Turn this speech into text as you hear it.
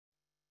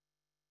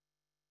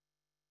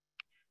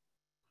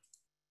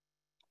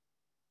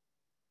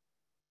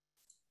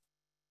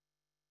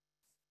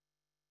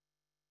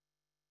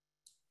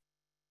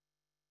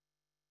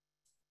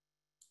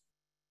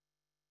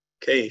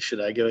Okay, should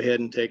I go ahead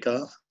and take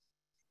off?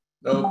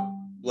 Nope,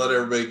 let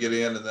everybody get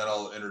in and then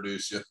I'll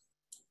introduce you.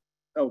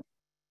 Oh.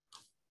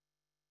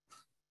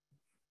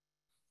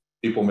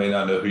 People may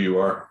not know who you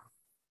are.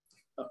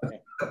 Okay.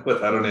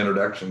 Without an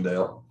introduction,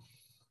 Dale.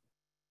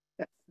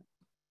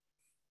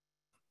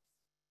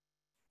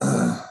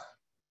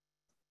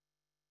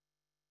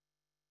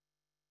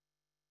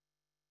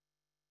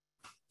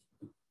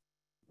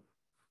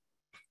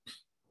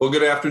 Well,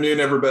 good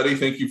afternoon, everybody.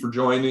 Thank you for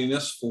joining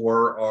us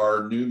for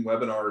our noon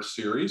webinar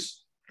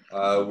series.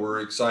 We're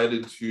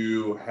excited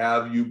to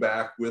have you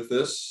back with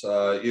us.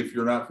 If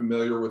you're not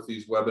familiar with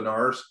these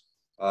webinars,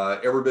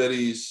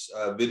 everybody's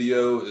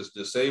video is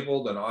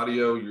disabled and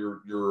audio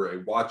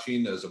you're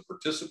watching as a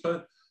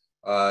participant.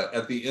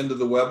 At the end of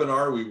the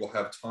webinar, we will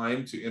have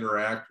time to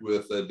interact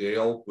with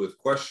Dale with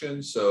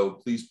questions. So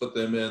please put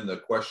them in the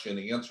question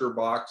and answer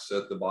box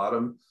at the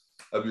bottom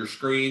of your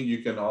screen.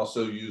 You can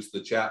also use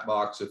the chat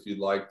box if you'd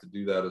like to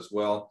do that as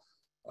well.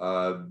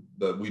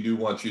 But we do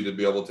want you to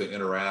be able to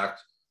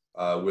interact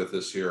with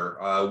us here.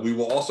 We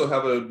will also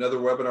have another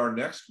webinar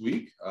next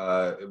week,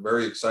 a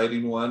very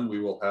exciting one.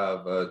 We will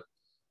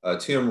have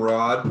Tim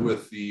Rod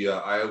with the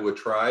Iowa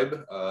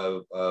tribe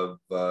of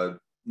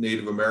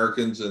Native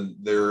Americans, and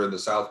they're in the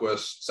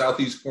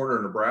southeast corner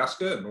of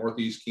Nebraska and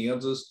northeast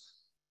Kansas,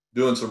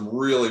 doing some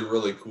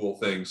really cool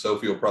things.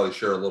 Sophie will probably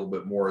share a little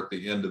bit more at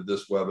the end of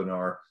this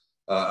webinar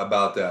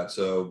about that.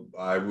 So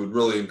I would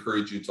really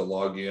encourage you to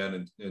log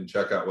in and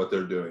check out what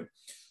they're doing.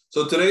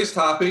 So today's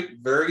topic,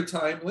 very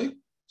timely,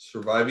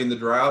 surviving the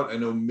drought. I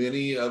know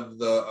many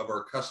of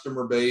our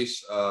customer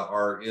base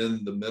are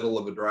in the middle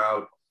of a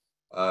drought,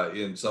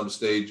 in some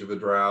stage of a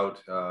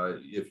drought.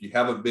 If you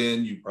haven't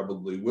been, you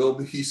probably will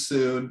be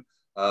soon.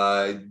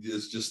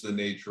 It's just the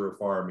nature of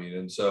farming.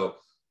 And so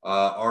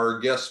our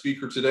guest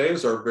speaker today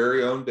is our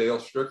very own Dale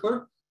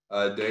Strickler.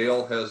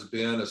 Dale has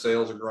been a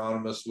sales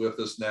agronomist with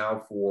us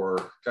now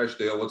for, gosh,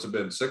 Dale, what's it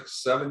been,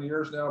 6-7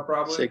 years now,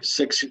 probably?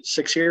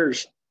 Six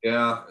years.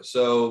 Yeah,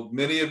 so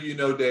many of you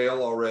know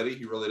Dale already.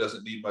 He really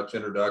doesn't need much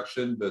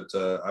introduction, but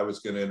I was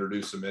going to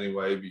introduce him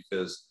anyway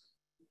because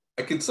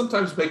I can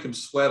sometimes make him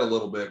sweat a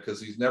little bit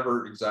because he's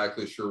never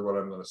exactly sure what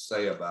I'm going to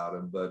say about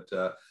him. But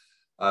the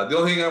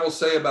only thing I will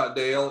say about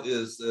Dale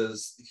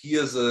is he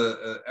is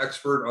an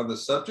expert on the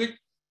subject.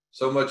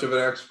 So much of an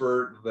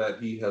expert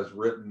that he has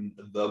written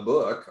the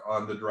book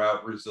on the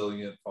Drought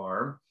Resilient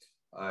Farm.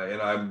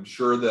 And I'm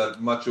sure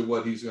that much of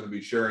what he's going to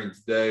be sharing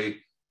today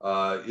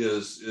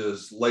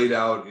is laid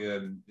out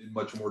in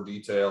much more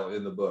detail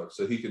in the book.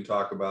 So he can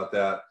talk about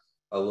that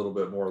a little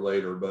bit more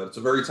later. But it's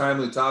a very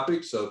timely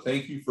topic. So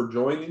thank you for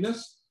joining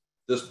us.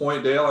 At this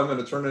point, Dale, I'm going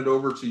to turn it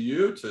over to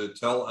you to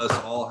tell us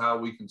all how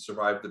we can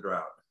survive the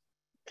drought.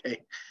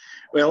 Okay.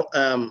 Well,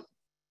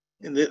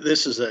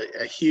 this is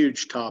a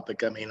huge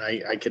topic. I mean,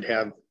 I could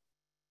have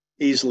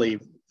easily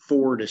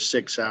 4 to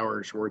 6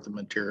 hours worth of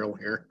material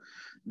here,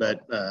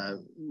 but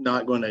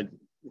not going to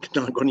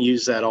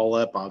use that all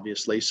up,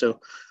 obviously.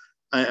 So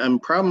I'm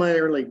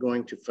primarily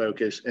going to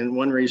focus, and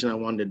one reason I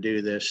wanted to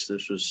do this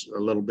was a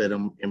little bit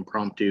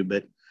impromptu,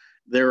 but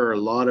there are a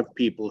lot of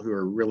people who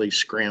are really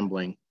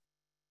scrambling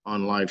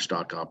on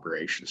livestock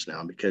operations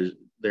now because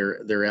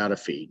they're out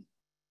of feed.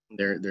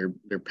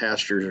 Their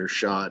pastures are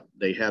shot.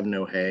 They have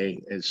no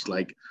hay. It's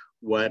like,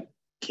 what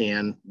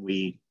can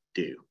we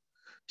do?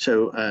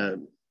 So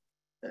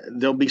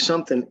there'll be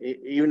something,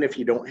 even if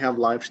you don't have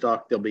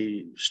livestock, there'll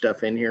be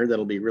stuff in here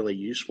that'll be really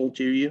useful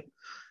to you.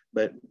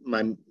 But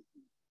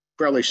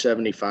probably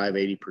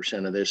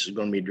 75-80% of this is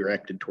going to be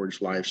directed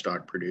towards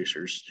livestock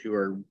producers who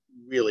are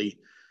really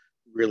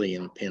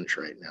in a pinch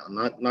right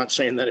now. Not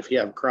saying that if you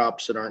have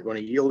crops that aren't going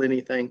to yield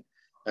anything,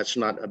 that's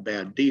not a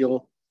bad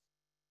deal.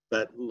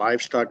 But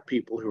livestock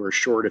people who are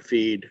short of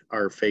feed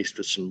are faced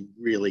with some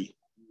really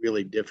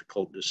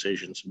difficult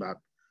decisions about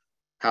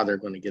how they're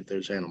going to get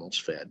those animals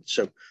fed.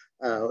 So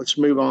let's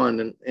move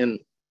on. And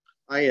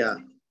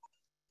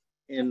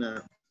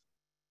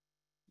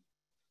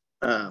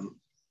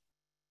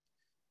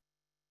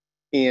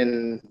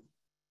in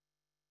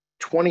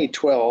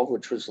 2012,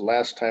 which was the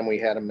last time we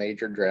had a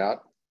major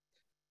drought,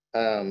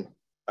 I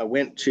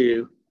went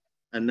to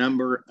a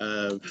number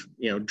of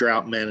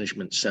drought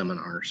management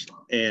seminars,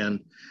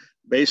 and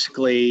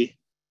basically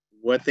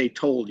what they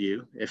told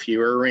you, if you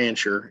were a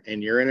rancher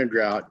and you're in a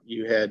drought,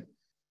 you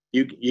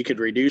could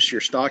reduce your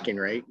stocking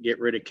rate, get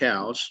rid of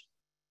cows,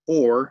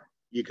 or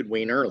you could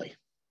wean early.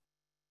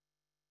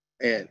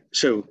 And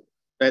so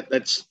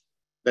that's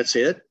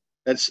it.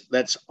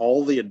 That's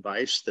all the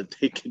advice that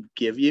they could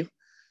give you.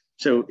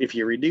 So if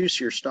you reduce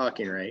your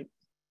stocking rate,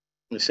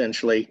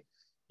 essentially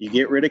you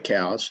get rid of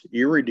cows,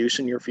 you're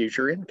reducing your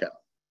future income.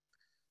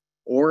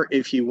 Or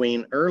if you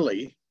wean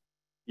early,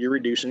 you're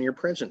reducing your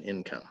present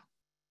income.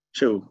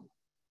 So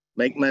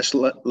make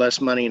less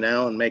money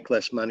now and make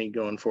less money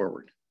going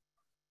forward.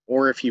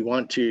 Or if you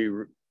want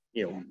to,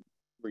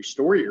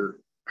 restore your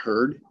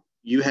herd,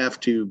 you have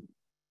to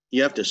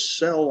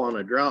sell on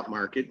a drought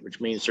market, which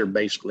means they're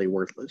basically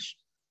worthless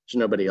because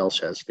nobody else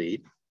has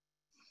feed.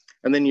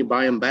 And then you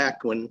buy them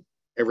back when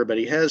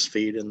everybody has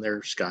feed and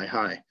they're sky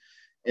high.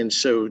 And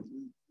so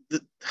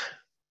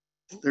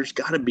there's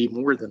got to be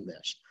more than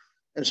this.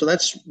 And so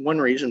that's one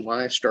reason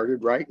why I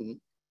started writing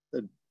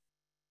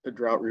the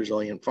Drought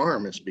Resilient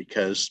Farm, is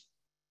because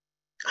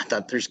I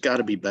thought there's got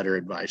to be better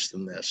advice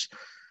than this.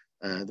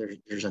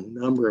 There's a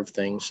number of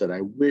things that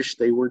I wish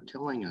they were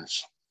telling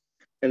us.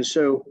 And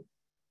so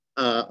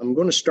I'm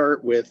going to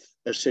start with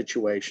a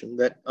situation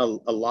that a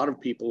lot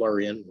of people are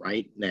in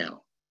right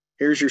now.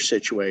 Here's your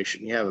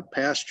situation. You have a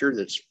pasture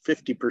that's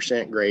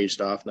 50%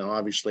 grazed off. Now,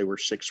 obviously, we're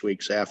 6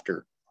 weeks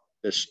after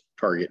this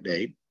target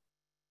date,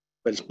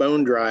 but it's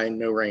bone dry,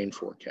 no rain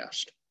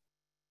forecast.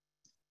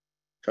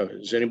 So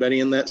is anybody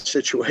in that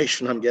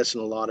situation? I'm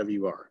guessing a lot of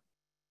you are.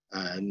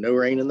 No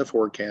rain in the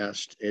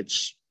forecast.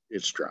 It's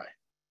dry.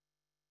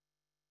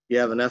 You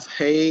have enough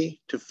hay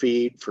to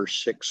feed for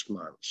 6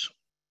 months.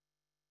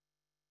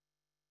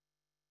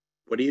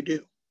 What do you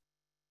do?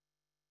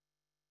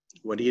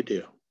 What do you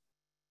do?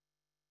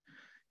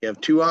 You have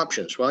two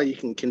options. Well, you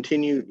can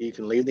continue, you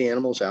can leave the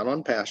animals out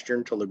on pasture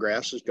until the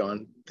grass is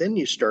gone. Then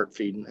you start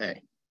feeding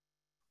hay.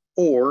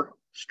 Or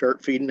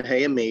start feeding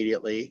hay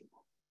immediately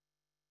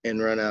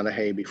and run out of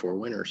hay before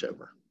winter's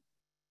over.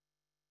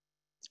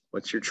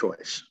 What's your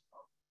choice?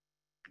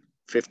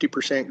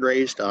 50%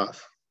 grazed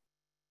off,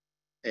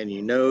 and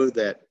you know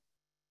that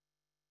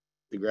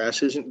the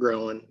grass isn't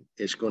growing,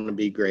 it's going to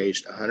be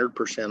grazed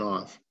 100%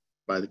 off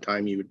by the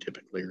time you would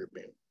typically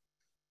remove.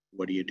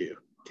 What do you do?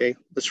 Okay,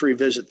 let's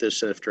revisit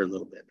this after a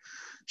little bit.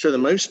 So the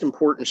most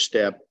important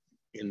step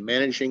in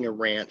managing a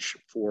ranch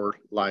for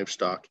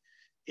livestock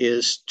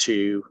is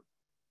to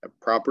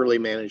properly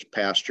manage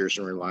pastures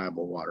and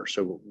reliable water.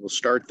 So we'll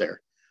start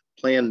there.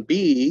 Plan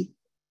B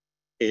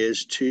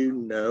is to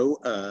know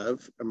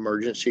of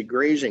emergency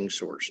grazing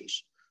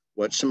sources.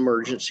 What's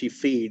emergency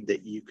feed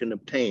that you can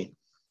obtain?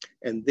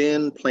 And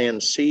then plan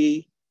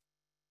C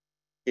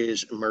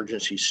is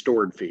emergency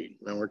stored feed.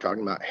 Now we're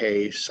talking about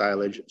hay,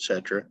 silage,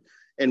 etc.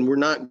 And we're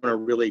not going to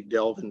really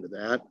delve into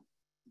that,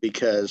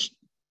 because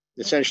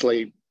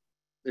essentially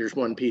there's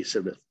one piece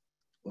of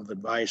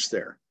advice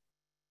there.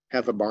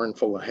 Have a barn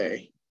full of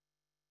hay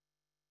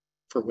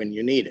for when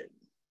you need it.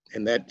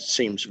 And that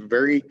seems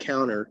very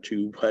counter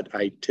to what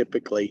I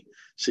typically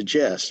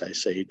suggest. I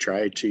say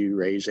try to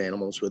raise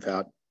animals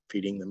without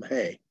feeding them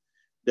hay.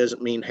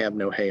 Doesn't mean have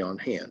no hay on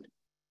hand.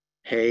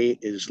 Hay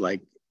is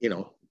like,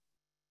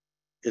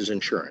 is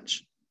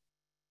insurance.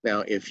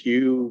 Now, if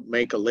you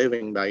make a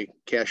living by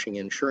cashing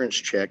insurance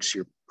checks,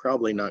 you're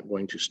probably not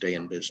going to stay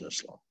in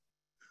business long.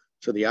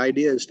 So the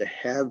idea is to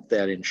have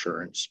that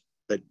insurance,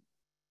 but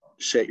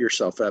set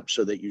yourself up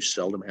so that you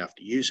seldom have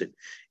to use it.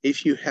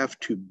 If you have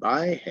to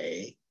buy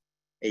hay,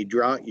 a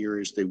drought year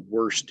is the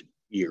worst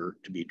year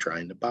to be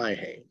trying to buy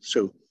hay.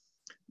 So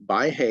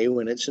buy hay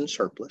when it's in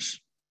surplus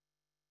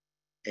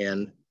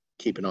and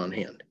keep it on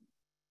hand.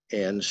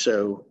 And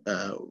so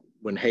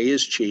when hay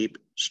is cheap,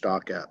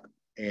 stock up.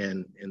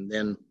 And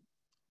then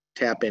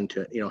tap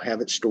into,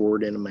 have it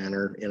stored in a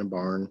manner in a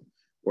barn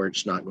where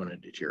it's not going to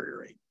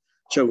deteriorate.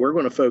 So we're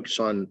going to focus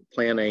on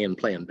plan A and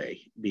plan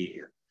B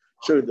here.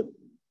 So the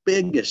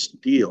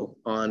biggest deal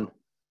on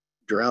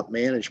drought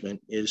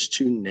management is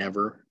to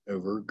never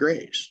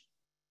overgraze.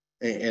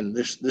 And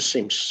this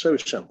seems so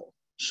simple,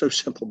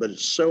 but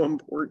it's so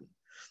important.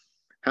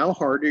 How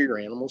hard are your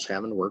animals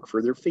having to work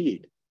for their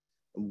feed?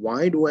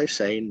 Why do I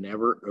say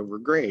never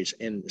overgraze?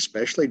 And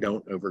especially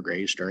don't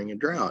overgraze during a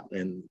drought.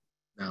 And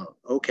now,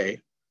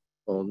 okay,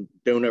 well,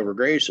 don't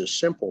overgraze is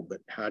simple, but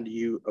how do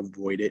you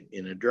avoid it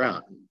in a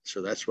drought?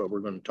 So that's what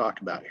we're going to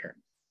talk about here.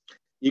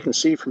 You can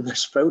see from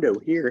this photo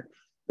here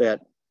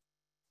that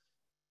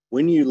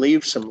when you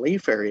leave some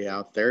leaf area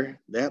out there,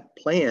 that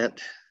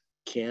plant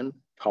can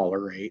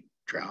tolerate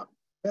drought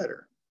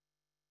better.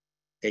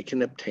 It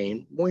can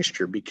obtain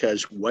moisture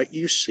because what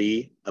you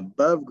see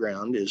above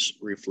ground is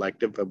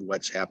reflective of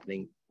what's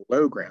happening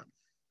below ground.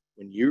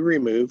 When you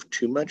remove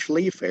too much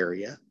leaf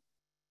area,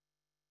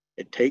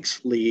 it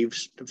takes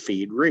leaves to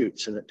feed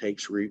roots, and it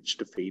takes roots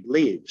to feed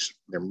leaves.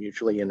 They're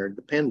mutually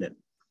interdependent.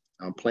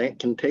 A plant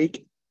can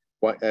take,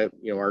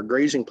 our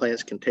grazing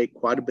plants can take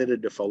quite a bit of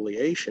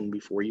defoliation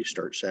before you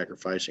start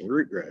sacrificing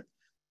root growth.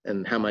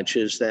 And how much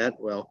is that?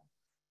 Well,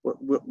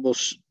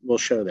 we'll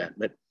show that.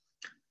 But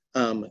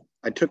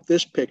I took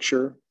this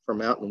picture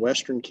from out in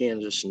western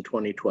Kansas in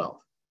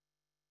 2012.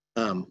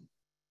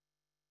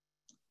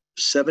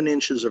 7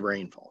 inches of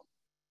rainfall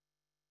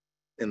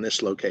in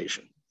this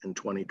location in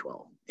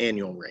 2012,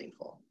 annual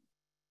rainfall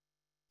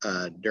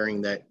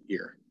during that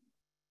year.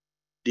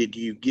 Did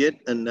you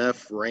get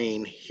enough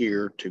rain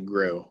here to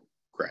grow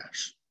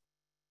grass?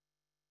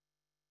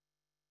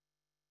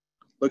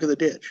 Look at the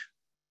ditch.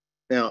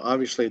 Now,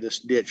 obviously, this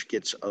ditch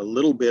gets a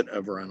little bit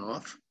of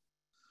runoff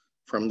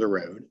from the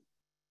road,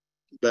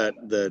 but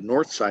the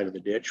north side of the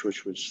ditch,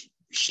 which was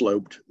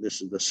sloped,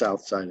 this is the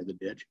south side of the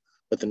ditch,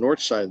 but the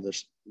north side of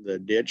the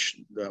ditch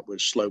that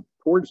was sloped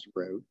towards the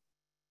road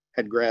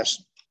had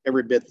grass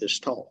every bit this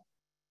tall.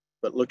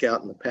 But look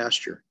out in the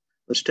pasture.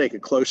 Let's take a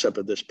close-up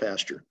of this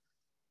pasture.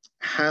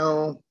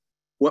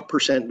 What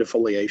percent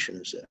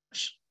defoliation is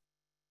this?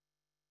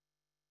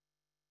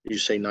 Did you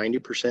say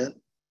 90%?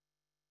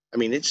 I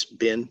mean, it's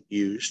been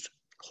used.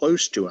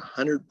 Close to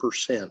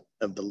 100%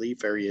 of the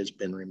leaf area has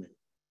been removed.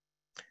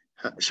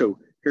 So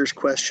here's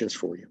questions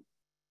for you.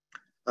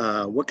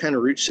 What kind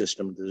of root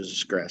system does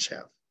this grass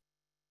have?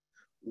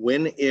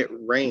 When it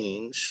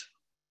rains,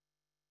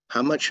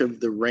 how much of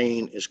the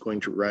rain is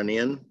going to run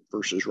in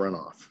versus run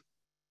off?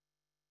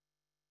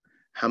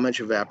 How much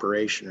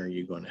evaporation are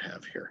you going to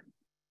have here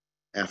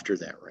after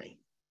that rain?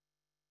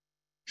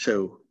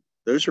 So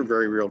those are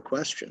very real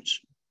questions.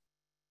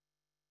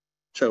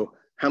 So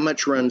how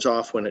much runs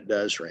off when it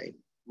does rain?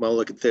 Well,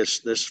 look at this.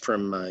 This is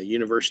from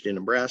University of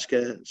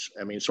Nebraska.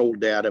 It's old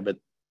data, but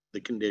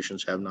the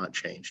conditions have not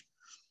changed.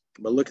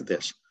 But look at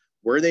this.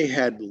 Where they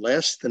had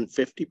less than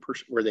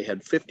 50%, where they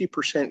had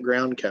 50%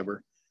 ground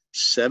cover,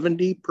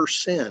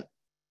 70%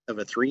 of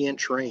a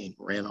 3-inch rain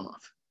ran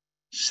off.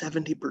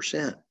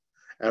 70%.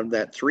 Out of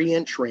that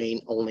 3-inch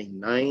rain, only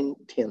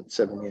 9/10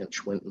 of an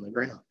inch went in the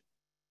ground.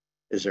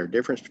 Is there a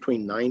difference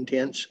between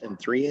 9/10 and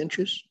 3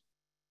 inches?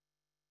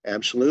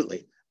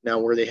 Absolutely. Now,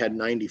 where they had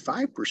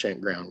 95%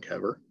 ground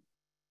cover,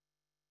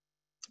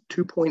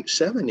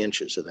 2.7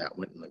 inches of that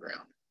went in the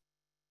ground.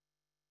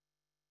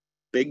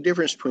 Big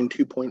difference between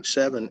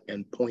 2.7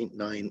 and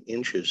 0.9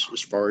 inches as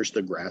far as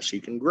the grass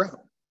you can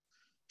grow.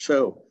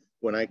 So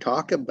when I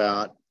talk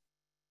about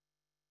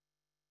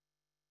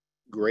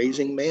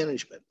grazing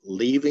management,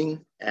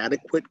 leaving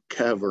adequate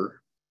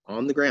cover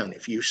on the ground,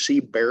 if you see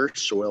bare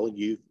soil,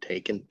 you've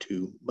taken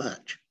too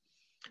much.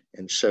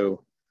 And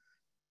so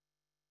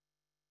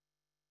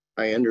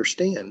I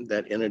understand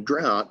that in a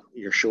drought,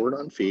 you're short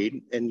on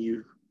feed and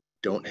you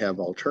don't have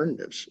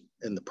alternatives.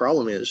 And the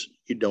problem is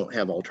you don't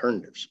have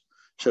alternatives.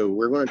 So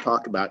we're going to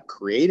talk about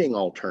creating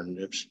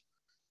alternatives.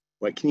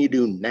 What can you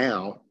do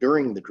now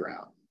during the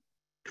drought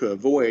to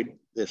avoid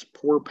this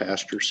poor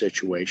pasture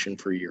situation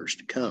for years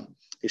to come?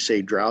 They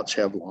say droughts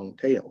have long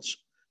tails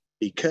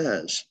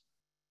because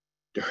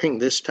during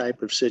this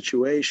type of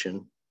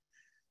situation,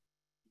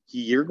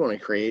 you're going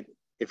to create,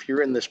 if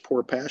you're in this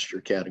poor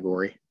pasture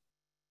category,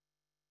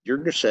 you're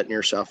just setting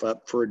yourself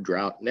up for a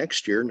drought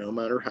next year, no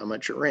matter how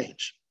much it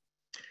rains.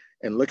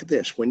 And look at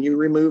this. When you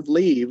remove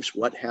leaves,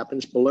 what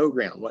happens below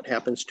ground? What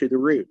happens to the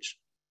roots?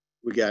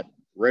 We got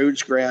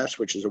Rhodes grass,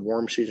 which is a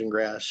warm season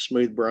grass,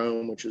 smooth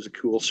brome, which is a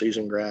cool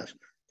season grass,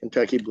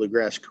 Kentucky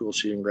bluegrass, cool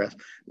season grass.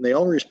 And they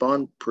all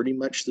respond pretty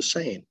much the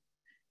same.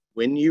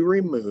 When you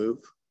remove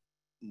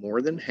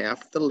more than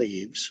half the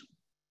leaves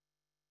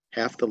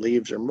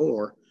or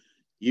more,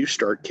 you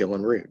start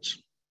killing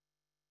roots.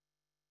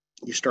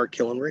 You start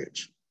killing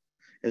roots.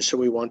 And so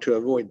we want to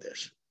avoid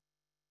this.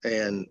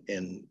 And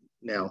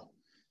now,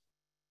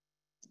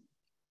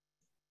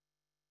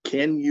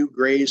 can you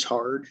graze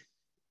hard?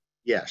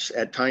 Yes,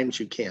 at times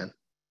you can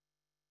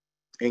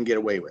and get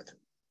away with it.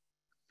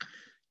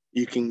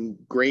 You can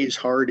graze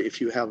hard if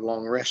you have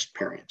long rest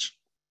periods,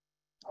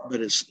 but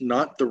it's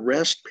not the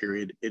rest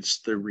period,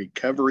 it's the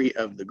recovery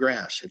of the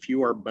grass. If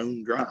you are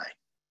bone dry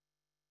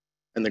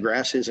and the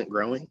grass isn't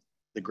growing,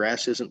 the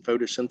grass isn't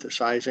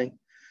photosynthesizing,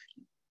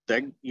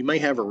 that you may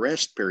have a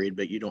rest period,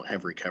 but you don't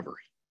have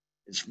recovery.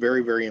 It's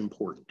very, very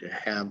important to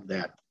have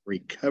that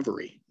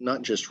recovery,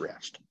 not just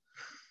rest.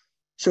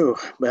 So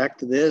back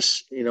to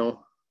this,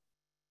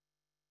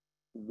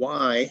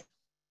 why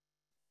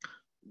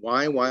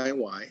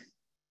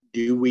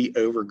do we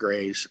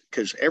overgraze?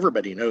 Because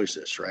everybody knows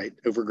this, right?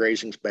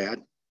 Overgrazing is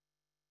bad.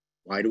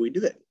 Why do we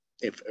do it?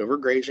 If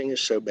overgrazing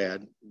is so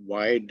bad,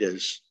 why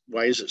is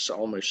it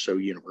almost so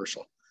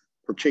universal,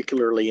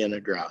 particularly in a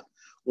drought,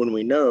 when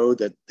we know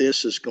that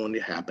this is going to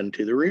happen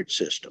to the root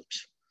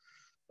systems?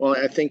 Well,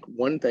 I think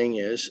one thing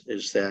is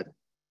that,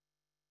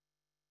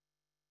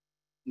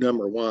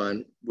 number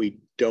one, we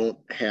don't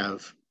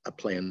have a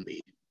plan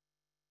B.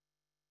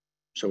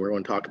 So we're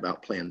going to talk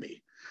about plan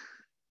B.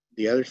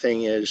 The other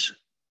thing is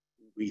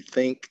we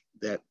think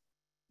that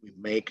we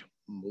make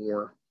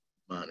more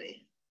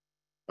money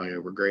by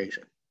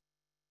overgrazing.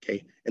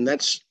 Okay, and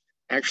that's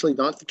actually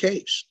not the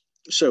case.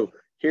 So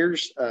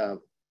here's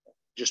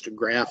just a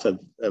graph of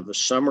a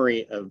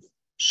summary of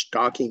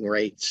stocking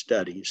rate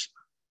studies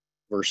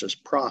versus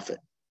profit.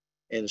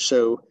 And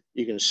so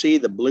you can see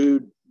the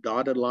blue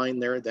dotted line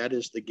there, that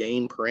is the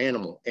gain per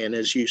animal. And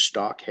as you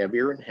stock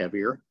heavier and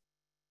heavier,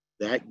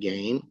 that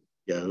gain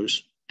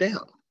goes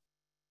down.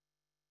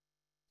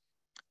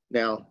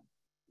 Now,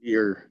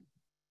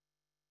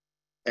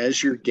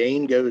 as your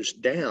gain goes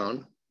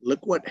down,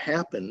 look what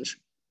happens.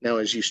 Now,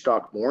 as you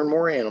stock more and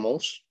more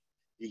animals,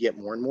 you get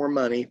more and more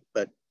money,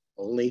 but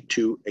only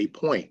to a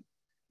point.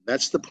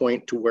 That's the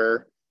point to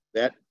where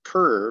that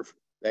curve,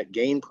 that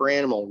gain per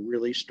animal,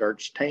 really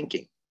starts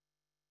tanking.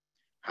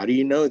 How do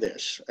you know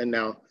this? And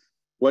now,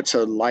 what's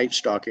a light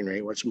stocking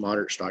rate? What's a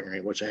moderate stocking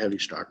rate? What's a heavy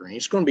stocking rate?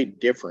 It's going to be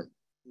different,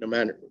 no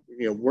matter,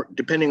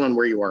 depending on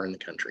where you are in the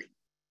country.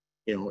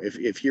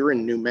 If you're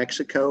in New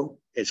Mexico,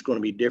 it's going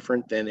to be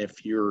different than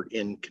if you're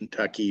in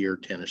Kentucky or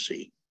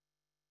Tennessee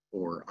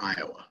or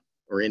Iowa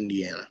or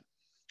Indiana.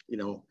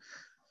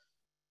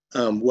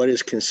 What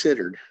is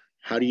considered?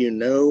 How do you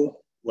know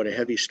what a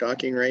heavy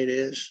stocking rate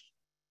is?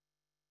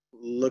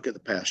 Look at the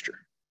pasture.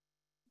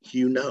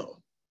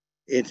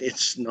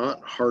 it's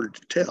not hard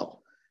to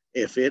tell.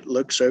 If it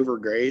looks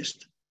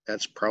overgrazed,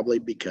 that's probably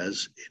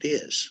because it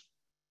is.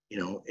 You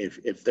know,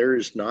 if there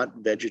is not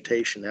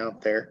vegetation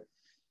out there,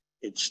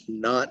 it's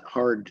not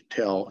hard to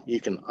tell.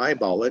 You can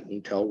eyeball it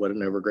and tell what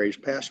an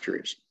overgrazed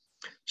pasture is.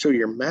 So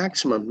your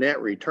maximum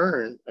net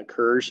return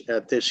occurs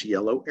at this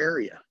yellow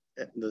area,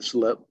 at this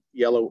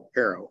yellow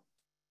arrow.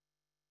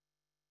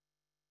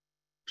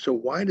 So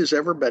why does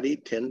everybody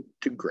tend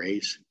to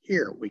graze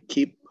here? We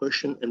keep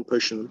pushing and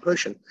pushing and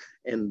pushing.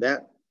 And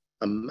that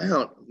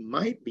amount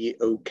might be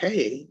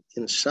okay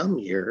in some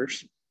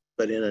years,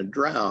 but in a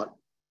drought,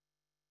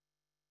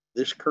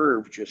 this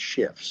curve just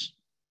shifts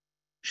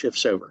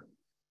over.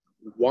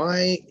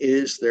 Why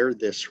is there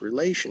this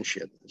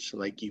relationship? It's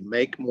like you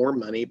make more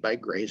money by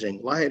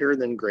grazing lighter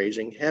than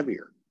grazing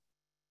heavier,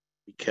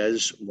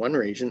 because one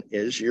reason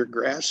is your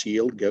grass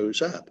yield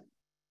goes up.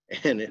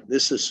 And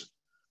this is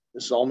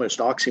almost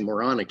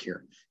oxymoronic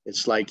here.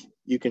 It's like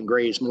you can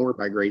graze more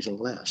by grazing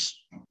less.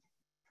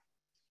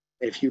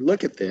 If you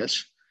look at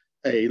this,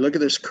 look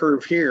at this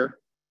curve here,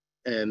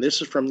 and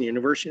this is from the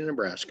University of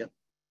Nebraska.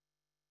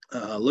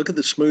 Look at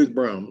the smooth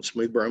brome.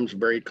 Smooth brome is a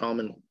very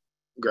common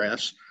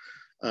grass.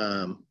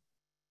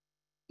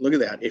 Look at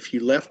that. If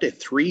you left a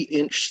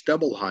 3-inch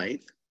stubble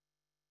height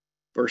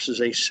versus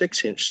a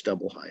 6-inch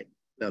stubble height.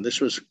 Now, this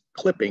was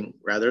clipping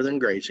rather than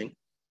grazing,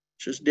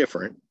 which is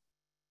different.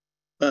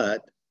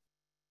 But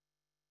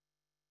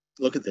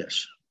look at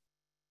this.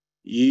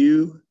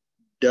 You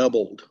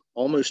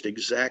almost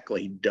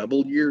exactly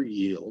doubled your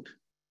yield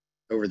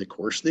over the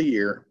course of the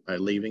year by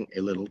leaving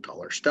a little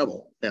taller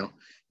stubble. Now,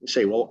 you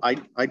say, well, I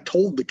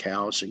told the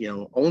cows,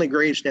 only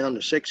graze down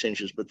to 6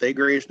 inches, but they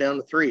graze down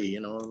to 3,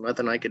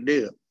 nothing I could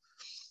do.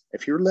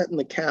 If you're letting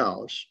the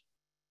cows,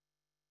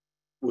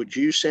 would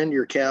you send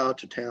your cow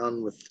to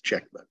town with the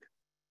checkbook?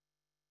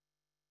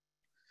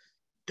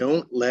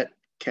 Don't let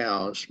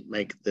cows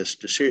make this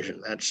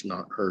decision. That's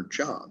not her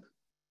job.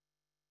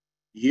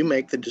 You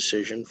make the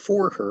decision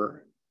for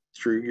her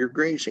through your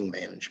grazing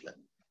management.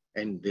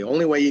 And the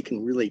only way you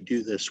can really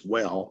do this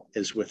well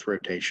is with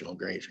rotational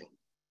grazing.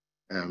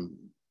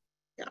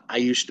 I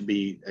used to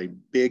be a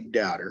big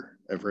doubter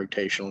of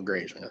rotational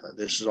grazing. I thought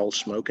this is all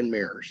smoke and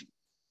mirrors,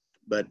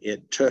 but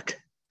it took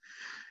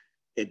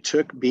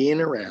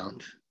being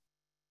around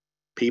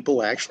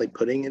people actually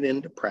putting it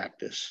into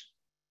practice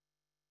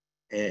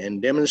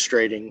and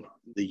demonstrating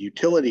the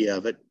utility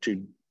of it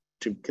to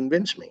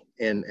convince me.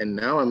 And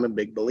now I'm a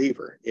big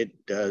believer.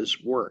 It does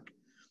work.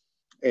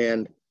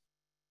 And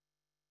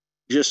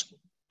just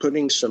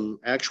putting some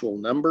actual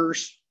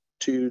numbers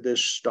to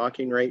this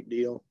stocking rate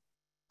deal.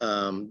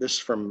 This is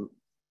from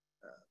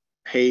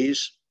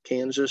Hayes,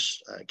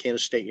 Kansas.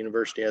 Kansas State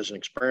University has an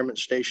experiment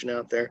station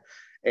out there.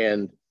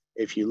 And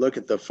if you look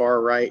at the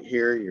far right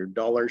here, your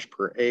dollars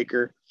per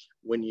acre,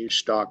 when you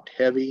stocked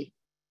heavy,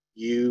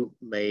 you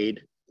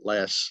made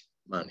less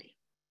money.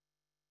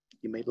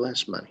 You made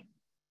less money.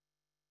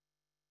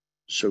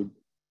 So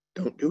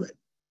don't do it.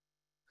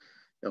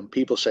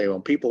 People say,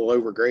 well, people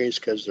overgraze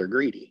because they're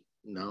greedy.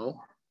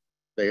 No,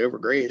 they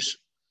overgraze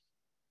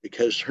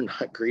because they're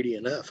not greedy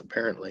enough,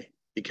 apparently,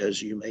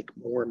 because you make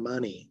more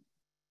money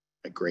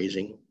by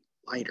grazing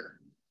lighter.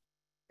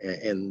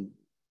 And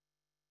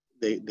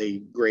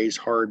they graze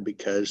hard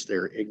because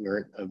they're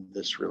ignorant of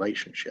this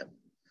relationship.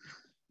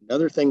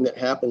 Another thing that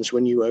happens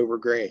when you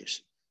overgraze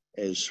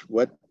is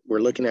what we're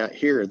looking at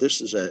here.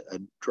 This is a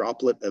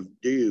droplet of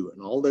dew,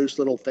 and all those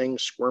little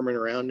things squirming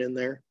around in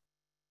there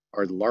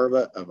are the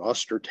larvae of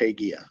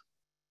Ostrortagia,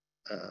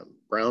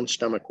 brown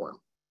stomach worm,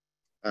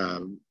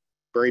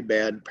 very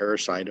bad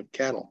parasite of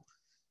cattle.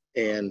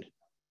 And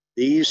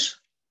these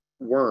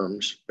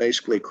worms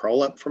basically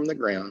crawl up from the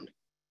ground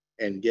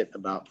and get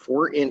about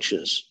 4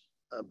 inches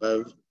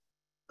above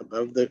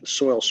the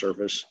soil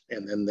surface,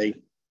 and then they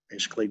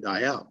basically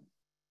die out.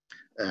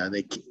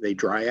 They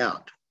dry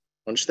out.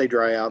 Once they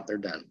dry out, they're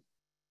done.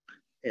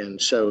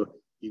 And so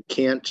you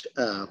can't,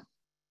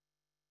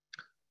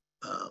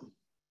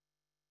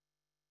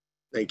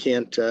 they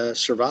can't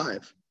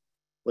survive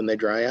when they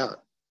dry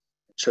out.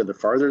 So the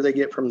farther they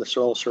get from the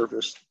soil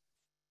surface,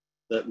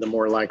 the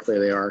more likely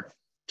they are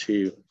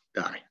to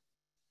die.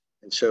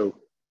 And so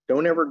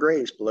don't ever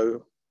graze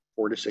below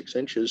 4 to 6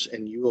 inches,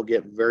 and you will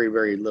get very,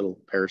 very little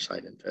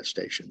parasite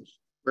infestations.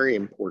 Very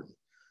important.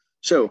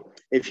 So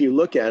if you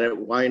look at it,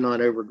 why not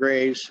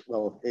overgraze?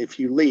 Well, if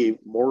you leave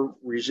more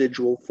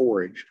residual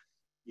forage,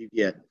 you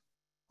get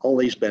all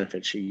these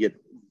benefits. You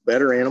get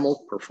better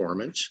animal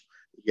performance,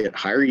 you get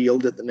higher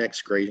yield at the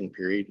next grazing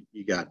period,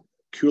 you got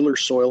cooler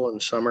soil in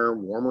summer,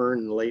 warmer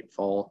in late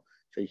fall,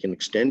 so you can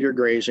extend your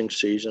grazing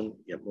season,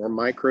 you get more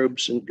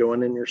microbes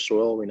going in your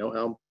soil. We know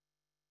how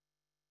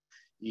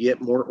you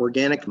get more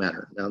organic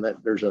matter. Now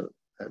that there's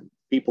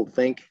people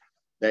think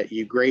that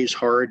you graze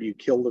hard, you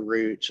kill the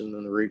roots, and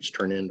then the roots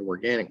turn into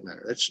organic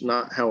matter. That's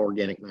not how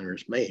organic matter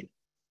is made.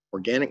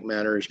 Organic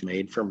matter is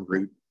made from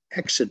root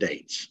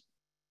exudates.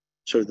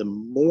 So the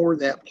more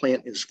that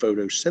plant is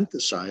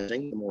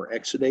photosynthesizing, the more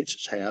exudates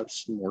it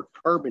has, the more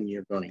carbon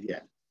you're going to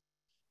get.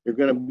 You're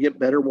going to get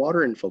better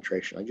water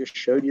infiltration. I just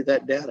showed you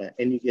that data,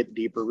 and you get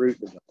deeper root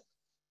development,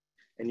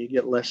 and you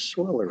get less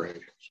soil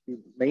erosion. You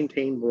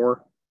maintain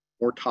more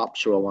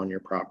topsoil on your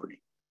property.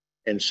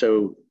 And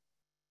so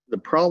the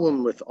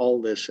problem with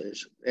all this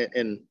is,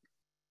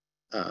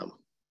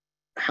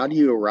 how do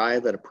you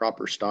arrive at a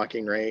proper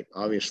stocking rate?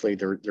 Obviously,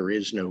 there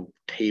is no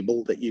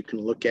table that you can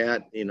look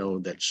at,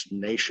 that's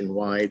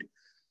nationwide.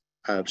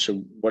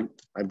 So what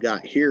I've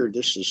got here,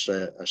 this is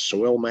a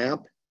soil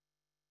map.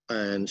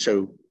 And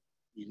so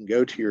you can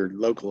go to your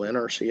local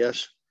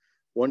NRCS.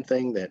 One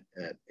thing that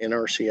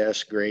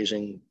NRCS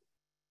grazing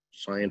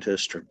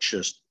scientists are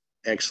just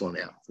excellent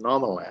at,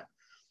 phenomenal at,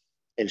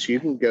 is you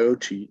can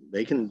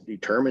they can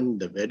determine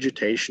the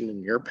vegetation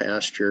in your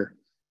pasture,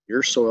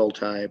 your soil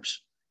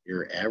types,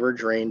 your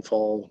average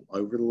rainfall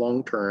over the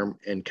long term,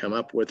 and come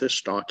up with a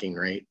stocking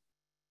rate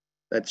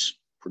that's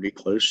pretty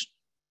close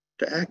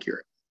to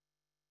accurate.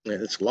 And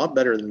it's a lot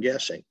better than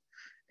guessing.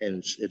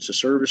 And it's a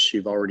service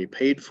you've already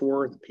paid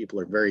for. The people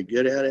are very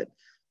good at it.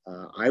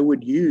 I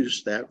would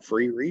use that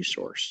free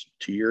resource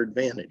to your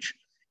advantage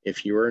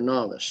if you are a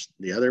novice.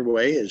 The other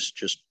way is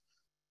just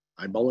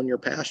eyeballing your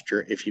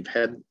pasture. If you've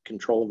had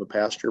control of a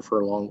pasture for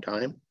a long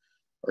time,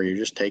 or you're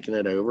just taking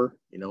it over,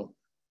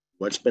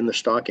 what's been the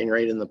stocking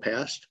rate in the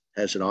past?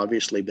 Has it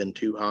obviously been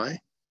too high?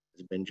 Has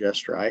it been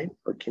just right?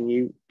 Or can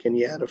you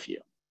add a few?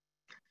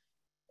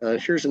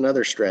 Here's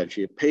another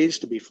strategy. It pays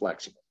to be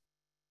flexible.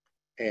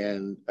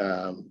 And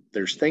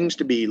there's things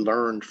to be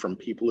learned from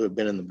people who have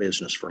been in the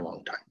business for a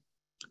long time.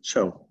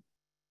 So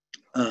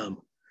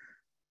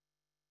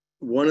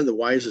one of the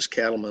wisest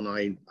cattlemen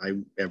I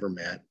ever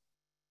met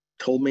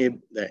told me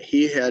that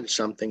he had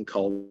something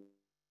called,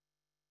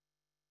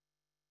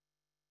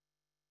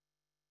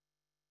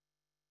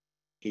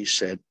 he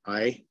said,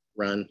 I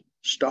run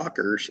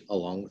stalkers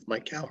along with my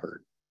cow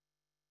herd.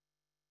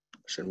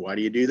 I said, why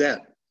do you do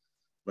that?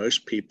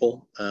 Most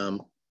people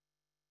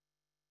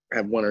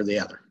have one or the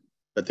other,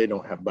 but they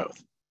don't have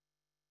both.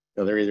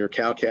 They're either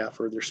cow calf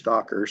or they're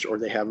stalkers, or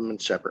they have them in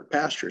separate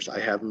pastures. I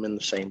have them in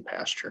the same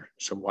pasture.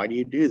 So why do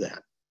you do that?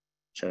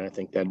 I said, I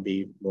think that'd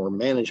be more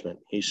management.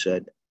 He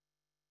said,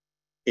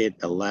 it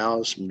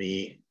allows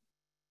me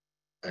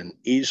an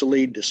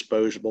easily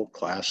disposable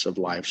class of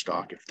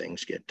livestock if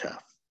things get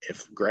tough.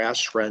 If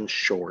grass runs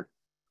short,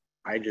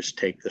 I just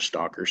take the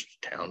stalkers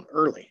to town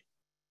early.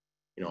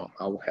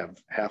 I'll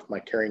have half my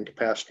carrying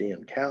capacity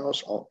in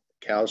cows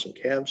and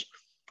calves.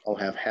 I'll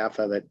have half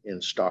of it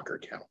in stalker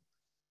cattle.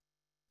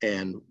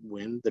 And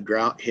when the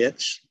drought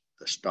hits,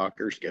 the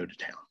stalkers go to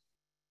town.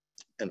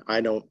 And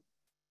I don't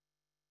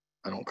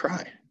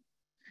cry.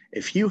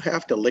 If you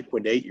have to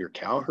liquidate your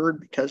cow herd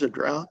because of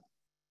drought,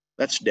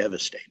 that's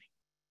devastating.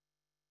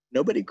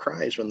 Nobody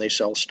cries when they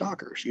sell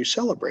stalkers. You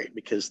celebrate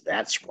because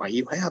that's why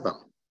you have them.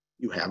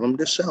 You have them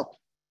to sell.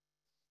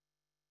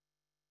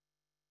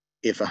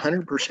 If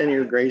 100% of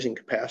your grazing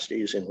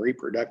capacity is in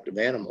reproductive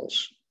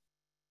animals,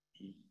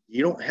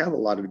 you don't have a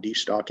lot of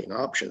destocking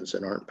options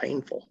that aren't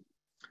painful.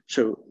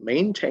 So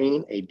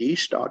maintain a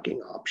destocking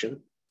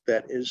option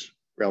that is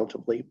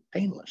relatively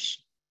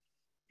painless.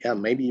 Yeah,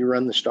 maybe you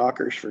run the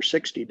stalkers for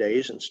 60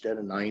 days instead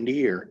of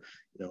 90, or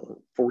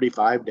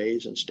 45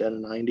 days instead of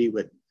 90,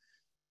 but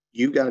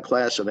you've got a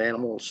class of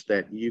animals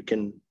that you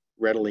can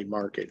readily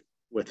market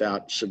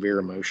without severe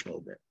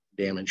emotional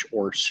damage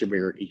or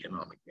severe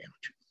economic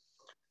damage.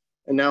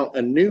 And now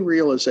a new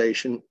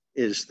realization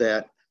is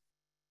that,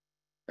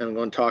 and I'm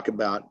going to talk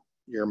about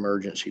your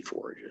emergency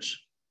forages.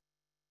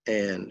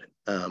 And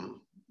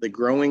the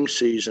growing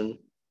season,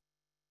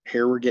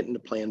 here we're getting to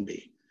plan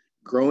B.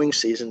 Growing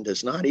season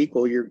does not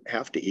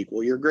have to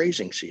equal your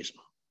grazing season.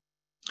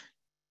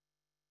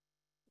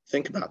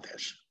 Think about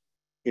this.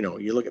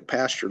 You look at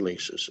pasture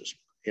leases,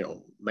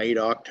 May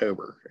to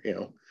October,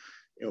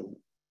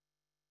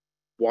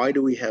 why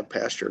do we have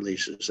pasture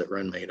leases that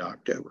run May to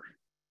October?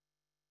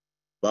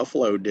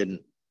 Buffalo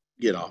didn't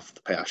get off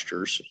the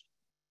pastures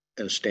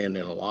and stand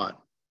in a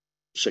lot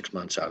 6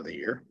 months out of the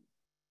year.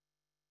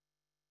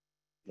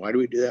 Why do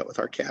we do that with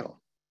our cattle?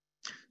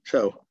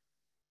 So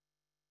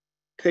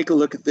take a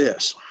look at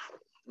this.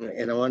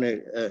 And I want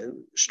to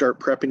start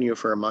prepping you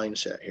for a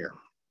mindset here.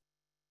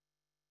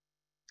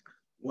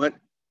 What's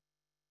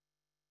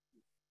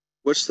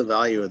the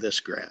value of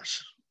this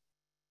grass?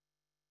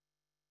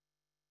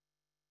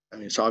 I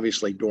mean, it's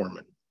obviously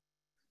dormant.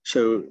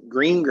 So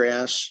green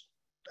grass,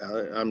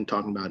 I'm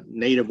talking about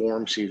native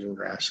warm season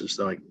grasses,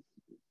 like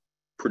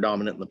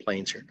predominant in the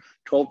plains here.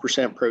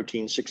 12%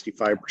 protein,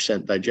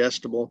 65%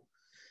 digestible.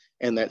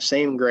 And that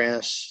same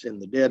grass in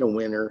the dead of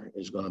winter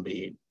is going to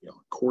be a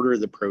quarter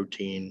of the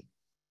protein,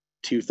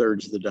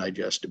 2/3 of the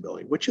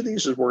digestibility. Which of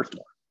these is worth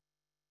more?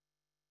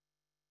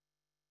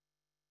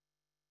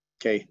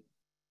 Okay.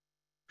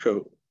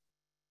 So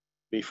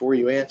before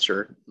you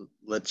answer,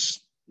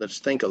 let's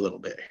think a little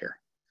bit here.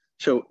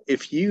 So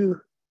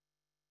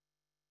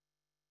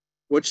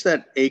what's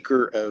that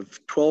acre of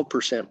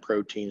 12%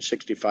 protein,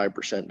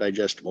 65%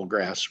 digestible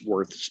grass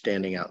worth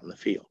standing out in the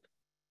field?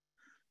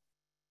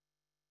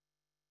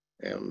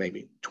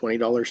 Maybe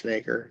 $20 an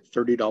acre,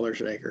 $30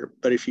 an acre.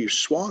 But if you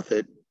swath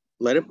it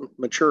let it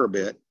mature a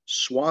bit,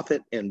 swath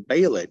it and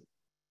bale it,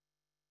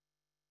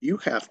 you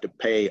have to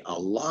pay a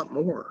lot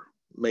more,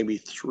 maybe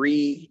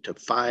 3 to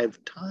 5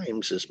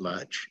 times as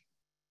much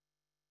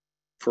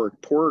for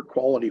poorer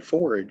quality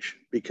forage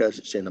because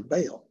it's in a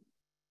bale.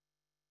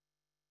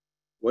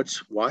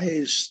 Why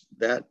is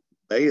that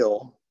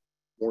bale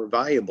more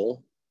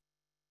valuable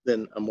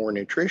than a more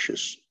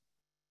nutritious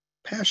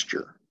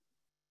pasture?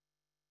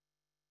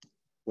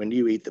 When do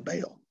you eat the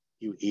bale?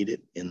 You eat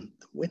it in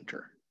the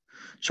winter.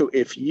 So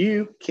if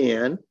you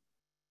can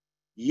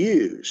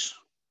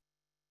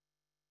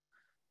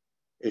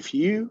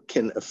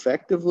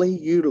effectively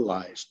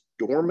utilize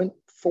dormant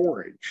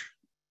forage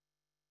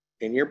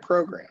in your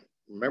program,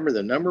 remember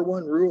the number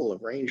one rule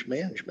of range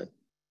management,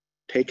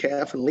 take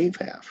half and leave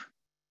half.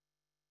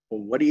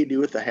 Well, what do you do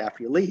with the half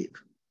you leave?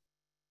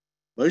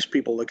 Most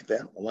people look at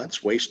that, well,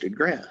 that's wasted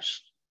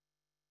grass.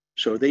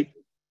 So they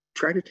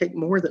try to take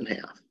more than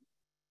half.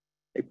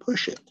 They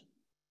push it.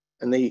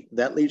 And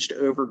that leads to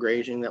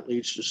overgrazing, that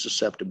leads to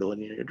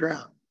susceptibility to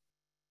drought.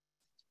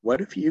 What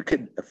if you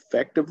could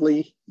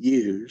effectively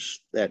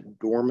use that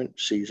dormant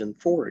season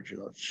forage?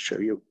 And let's show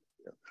you.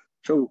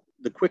 So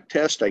the quick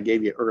test I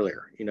gave you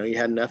earlier, you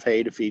had enough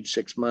hay to feed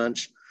 6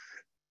 months.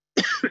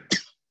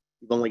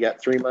 You've only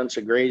got 3 months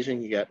of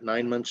grazing. You got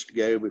 9 months to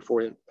go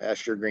before the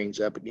pasture greens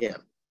up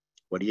again.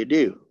 What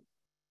do?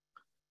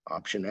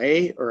 Option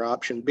A or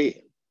option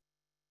B?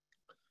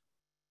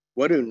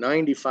 What do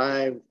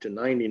 95 to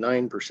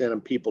 99%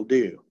 of people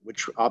do?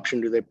 Which option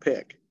do they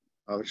pick?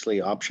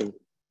 Obviously, option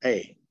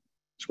A.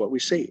 It's what we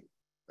see.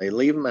 They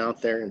leave them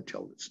out there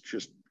until it's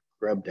just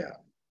grubbed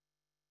out.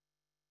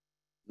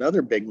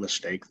 Another big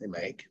mistake they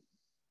make,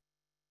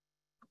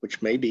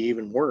 which may be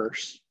even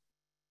worse,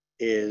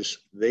 is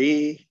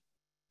they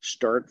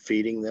start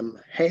feeding them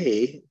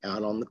hay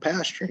out on the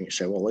pasture. And you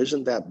say, well,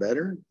 isn't that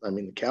better? I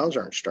mean, the cows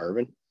aren't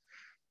starving.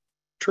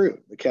 True,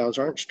 the cows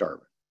aren't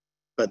starving.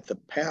 But the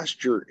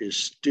pasture is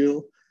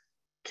still,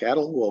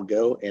 cattle will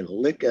go and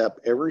lick up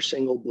every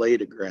single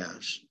blade of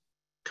grass,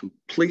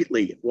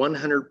 completely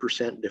 100%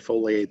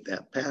 defoliate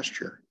that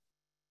pasture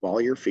while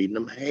you're feeding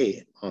them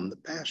hay on the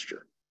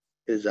pasture.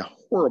 It is a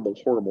horrible,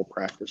 horrible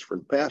practice for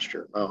the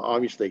pasture.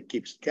 Obviously, it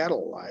keeps the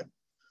cattle alive,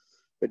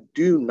 but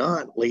do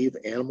not leave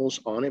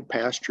animals on a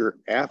pasture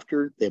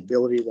after the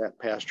ability of that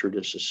pasture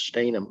to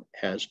sustain them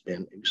has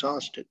been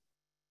exhausted.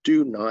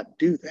 Do not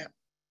do that.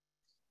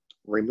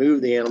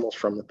 Remove the animals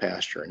from the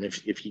pasture. And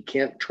if you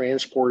can't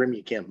transport them,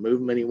 you can't move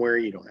them anywhere,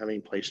 you don't have any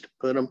place to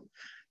put them,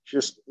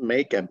 just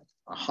make a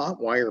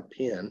hot wire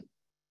pin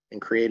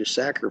and create a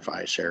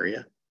sacrifice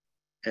area.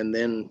 And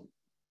then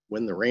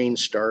when the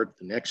rains start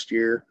the next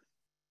year,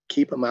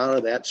 keep them out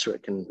of that so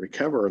it can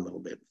recover a little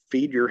bit.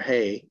 Feed your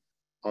hay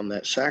on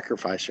that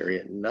sacrifice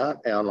area,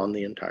 not out on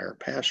the entire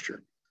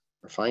pasture.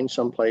 Or find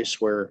some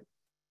place where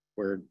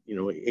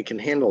it can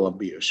handle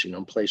abuse,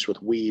 a place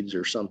with weeds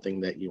or something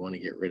that you want to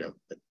get rid of.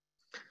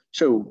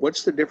 So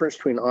what's the difference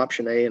between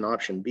option A and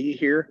option B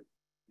here?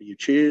 You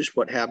choose.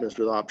 What happens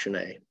with option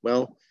A?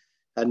 Well,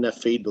 had enough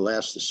feed to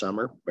last the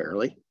summer,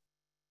 barely,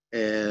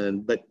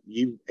 but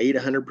you ate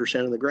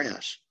 100% of the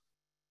grass.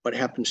 What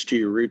happens to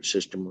your root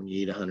system when you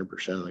eat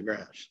 100% of the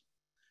grass?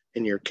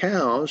 And your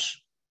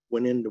cows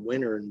went into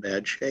winter in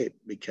bad shape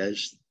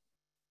because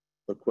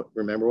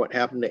remember what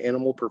happened to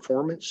animal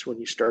performance when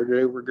you started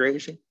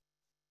overgrazing?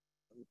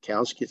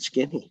 Cows get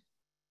skinny,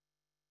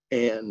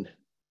 and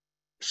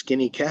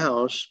skinny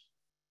cows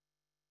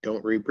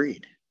don't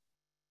rebreed.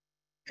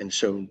 And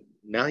so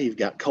now you've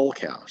got cull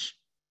cows.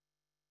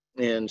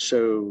 And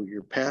so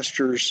your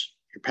pasture's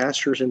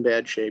in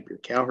bad shape, your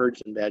cow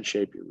herd's in bad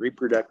shape, your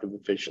reproductive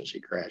efficiency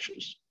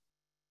crashes.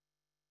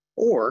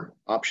 Or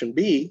option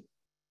B,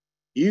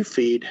 you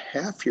feed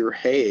half your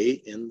hay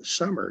in the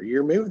summer.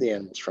 You remove the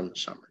animals from the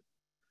summer.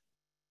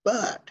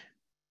 But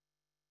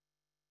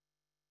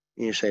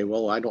you say,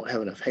 well, I don't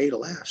have enough hay to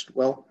last.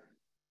 Well,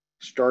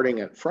 starting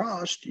at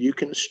frost, you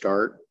can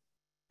start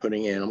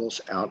putting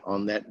animals out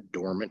on that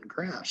dormant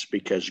grass,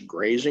 because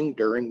grazing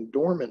during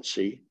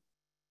dormancy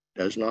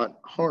does not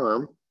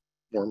harm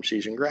warm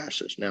season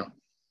grasses. Now,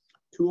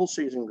 cool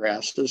season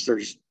grasses,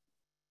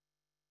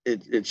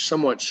 it's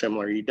somewhat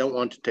similar. You don't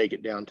want to take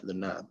it down to the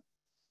nub,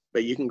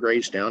 but you can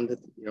graze down to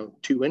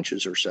 2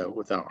 inches or so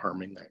without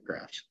harming that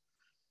grass.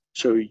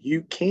 So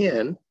you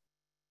can,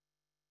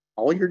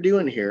 all you're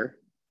doing here,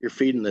 you're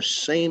feeding the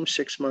same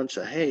 6 months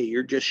of hay,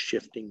 you're just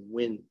shifting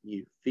when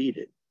you feed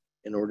it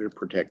in order to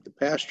protect the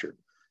pasture.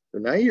 So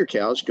now your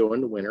cows go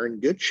into winter in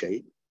good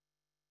shape,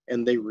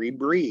 and they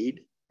rebreed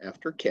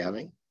after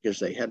calving because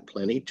they had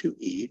plenty to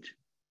eat.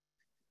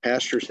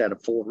 Pastures had a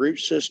full root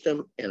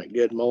system and a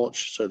good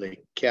mulch, so they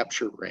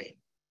capture rain.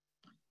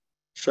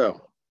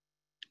 So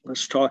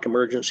let's talk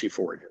emergency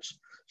forages.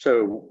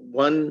 So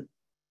one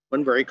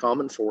very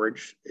common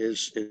forage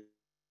is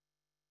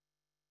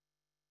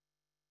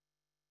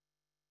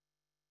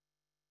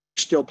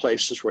still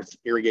places with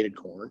irrigated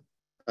corn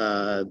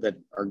that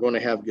are going to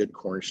have good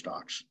corn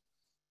stalks.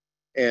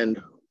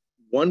 And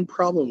one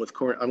problem with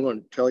corn, I'm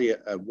going to tell you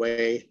a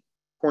way,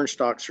 corn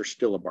stalks are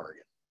still a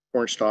bargain.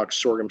 corn stalks,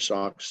 sorghum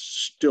stalks,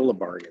 still a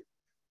bargain.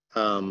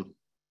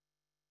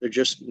 There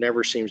just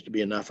never seems to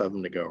be enough of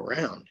them to go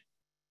around,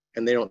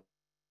 and they don't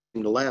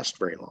seem to last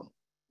very long.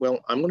 Well,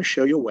 I'm going to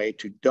show you a way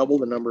to double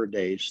the number of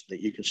days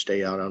that you can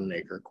stay out on an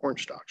acre of corn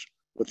stalks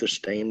with the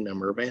same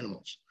number of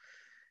animals.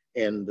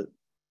 And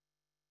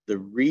the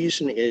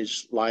reason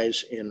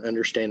lies in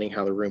understanding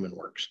how the rumen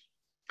works.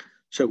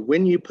 So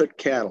when you put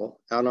cattle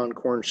out on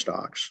corn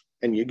stalks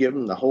and you give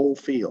them the whole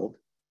field,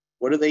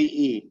 what do they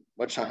eat?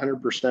 What's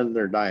 100% of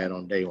their diet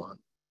on day one?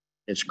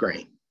 It's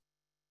grain.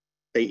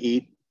 They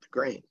eat the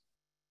grain.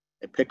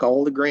 They pick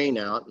all the grain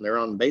out, and they're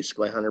on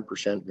basically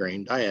 100%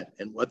 grain diet.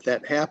 And what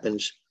that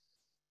happens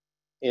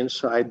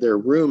inside their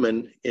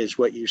rumen is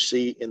what you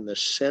see in the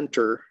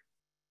center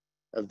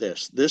of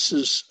this. This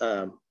is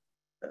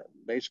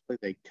basically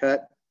they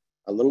cut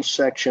a little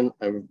section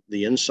of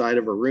the inside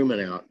of a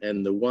rumen out.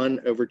 And the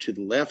one over to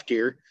the left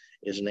here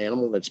is an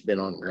animal that's been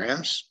on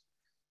grass.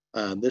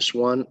 This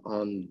one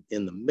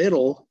in the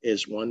middle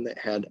is one that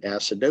had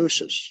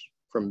acidosis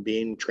from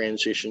being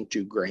transitioned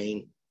to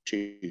grain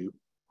too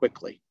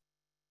quickly.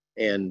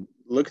 And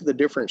look at the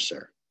difference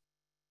there.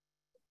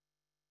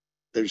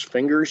 Those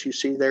fingers you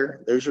see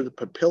there, those are the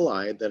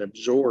papillae that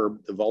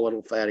absorb the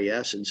volatile fatty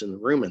acids in the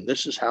rumen.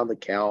 This is how the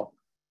cow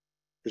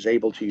is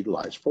able to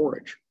utilize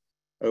forage.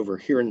 Over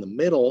here in the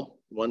middle,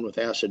 one with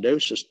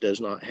acidosis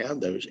does not have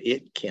those.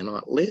 It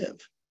cannot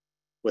live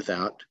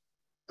without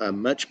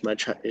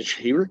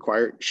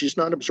she's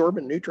not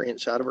absorbing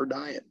nutrients out of her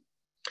diet.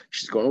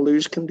 She's going to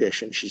lose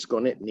condition. She's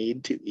going to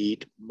need to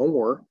eat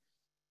more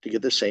to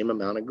get the same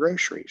amount of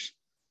groceries.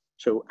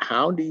 So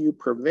how do you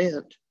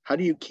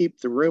keep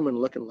the rumen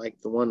looking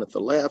like the one at the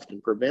left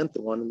and prevent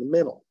the one in the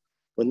middle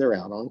when they're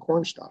out on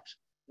corn stalks?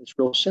 It's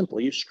real simple.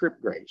 You strip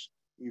graze.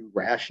 You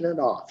ration it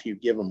off. You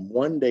give them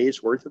 1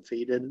 day's worth of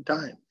feed at a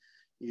time.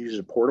 You use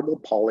a portable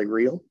poly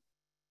reel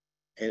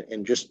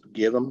and just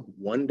give them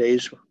 1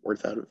 day's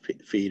worth of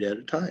feed at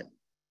a time.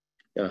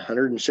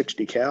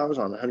 160 cows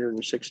on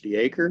 160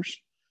 acres,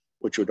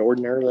 which would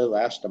ordinarily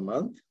last a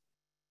month.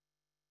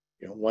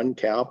 1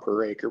 cow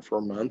per acre for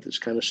a month is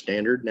kind of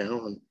standard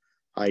now on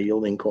high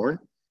yielding corn.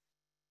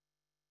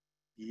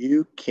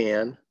 You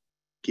can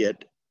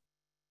get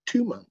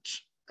 2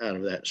 months out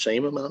of that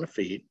same amount of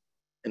feed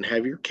and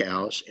have your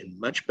cows in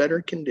much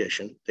better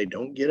condition. They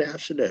don't get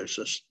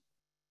acidosis.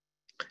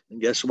 And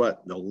guess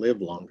what? They'll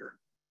live longer.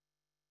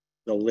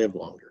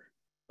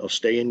 They'll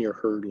stay in your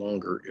herd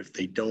longer if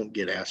they don't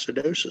get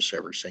acidosis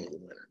every single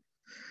winter.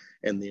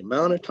 And the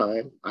amount of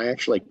time, I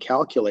actually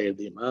calculated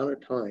the amount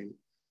of time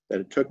that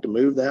it took to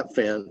move that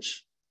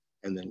fence,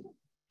 and then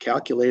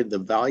calculated the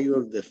value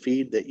of the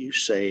feed that you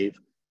save.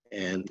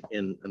 And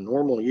in a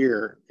normal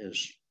year it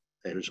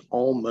is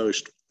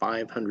almost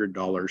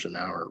 $500 an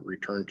hour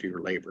return to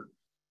your labor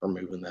for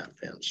moving that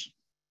fence.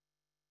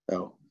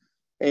 So,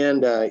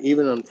 and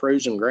even on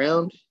frozen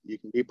ground, you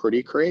can be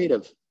pretty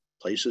creative.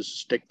 Places to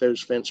stick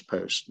those fence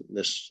posts.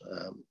 If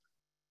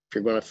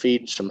you're going to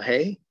feed some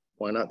hay,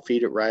 why not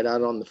feed it right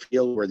out on the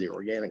field where the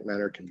organic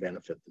matter can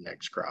benefit the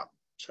next crop?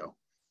 So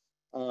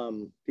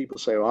people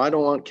say, well, I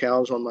don't want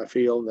cows on my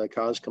field. They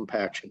cause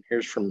compaction.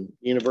 Here's from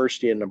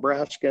University of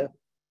Nebraska.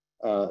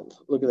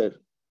 Look at that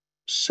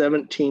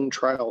 17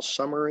 trial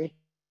summary.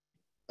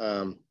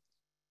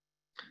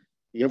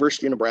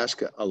 University of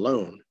Nebraska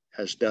alone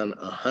has done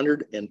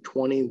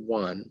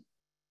 121.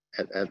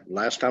 At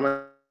last time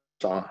I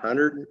saw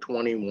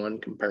 121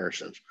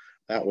 comparisons.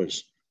 That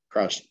was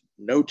across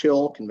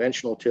no-till,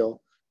 conventional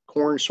till,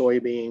 corn,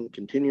 soybean,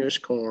 continuous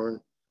corn,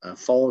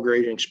 fall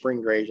grazing,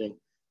 spring grazing.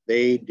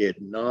 They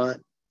did not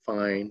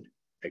find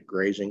that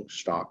grazing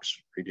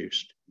stocks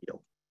reduced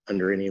yield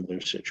under any of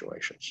those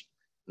situations.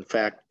 In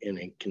fact, in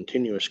a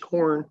continuous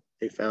corn,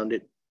 they found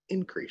it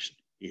increased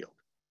yield.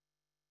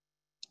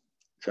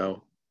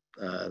 So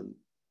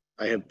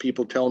I have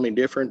people tell me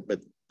different, but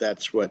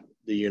that's what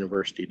the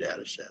university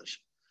data says.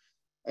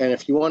 And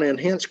if you want to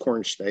enhance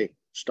corn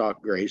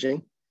stalk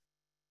grazing,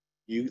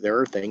 there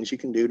are things you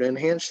can do to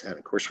enhance that.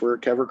 Of course, we're a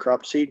cover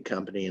crop seed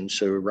company, and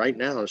so right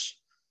now is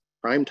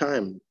prime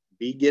time.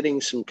 Be getting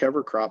some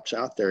cover crops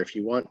out there. If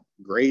you want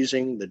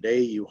grazing the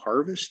day you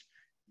harvest,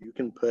 you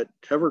can put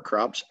cover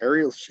crops,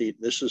 aerial seed.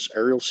 This is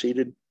aerial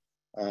seeded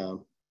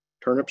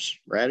turnips,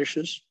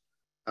 radishes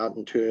out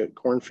into a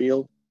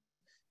cornfield.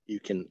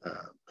 You can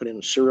put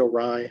in cereal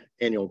rye,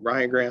 annual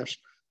ryegrass.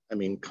 I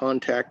mean,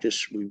 contact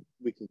us.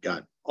 We can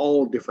got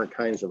all different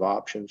kinds of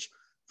options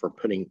for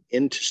putting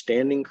into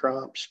standing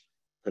crops,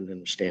 putting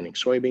in standing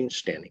soybeans,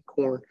 standing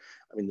corn.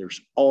 I mean, there's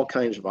all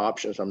kinds of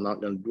options. I'm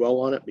not going to dwell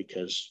on it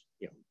because,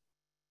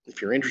 if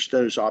you're interested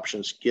in those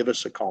options, give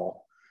us a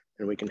call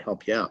and we can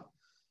help you out.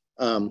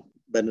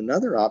 But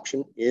another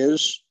option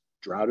is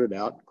droughted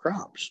out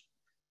crops.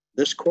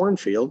 This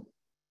cornfield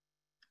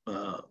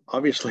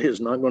obviously is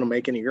not going to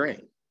make any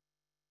grain,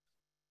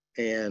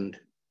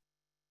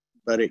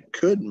 but it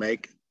could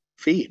make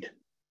feed.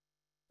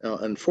 Now,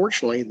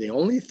 unfortunately, the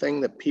only thing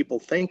that people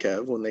think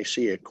of when they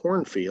see a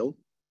cornfield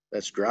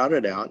that's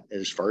droughted out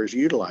as far as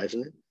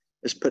utilizing it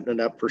is putting it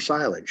up for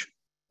silage.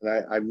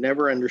 And I've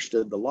never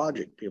understood the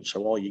logic. People say,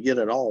 well, you get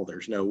it all,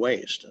 there's no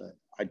waste.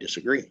 I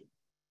disagree.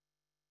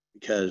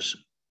 Because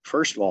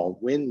first of all,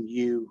 when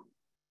you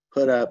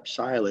put up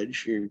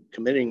silage, you're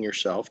committing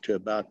yourself to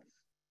about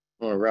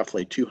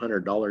roughly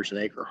 $200 an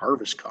acre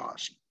harvest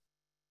cost.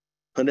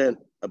 Put in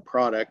a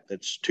product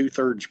that's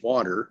 2/3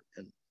 water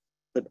and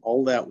put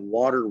all that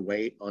water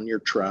weight on your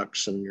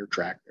trucks and your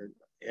tractor,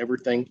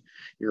 everything.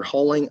 You're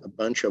hauling a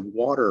bunch of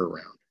water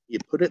around. You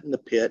put it in the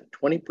pit,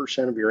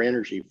 20% of your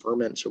energy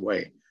ferments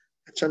away.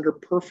 That's under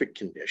perfect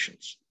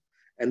conditions.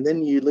 And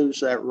then you lose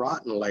that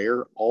rotten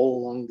layer all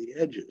along the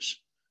edges.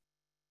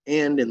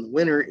 And in the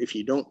winter, if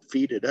you don't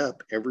feed it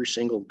up every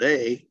single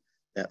day,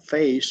 that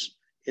face,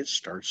 it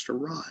starts to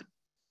rot.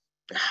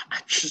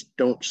 I just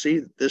don't see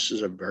that this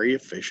is a very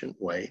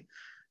efficient way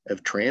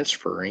of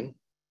transferring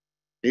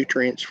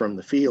nutrients from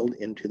the field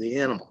into the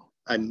animal.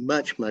 I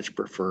much, much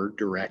prefer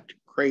direct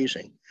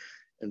grazing.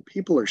 And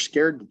people are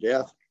scared to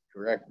death to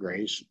direct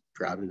graze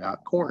droughted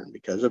out corn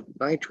because of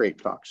nitrate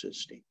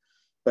toxicity.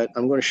 But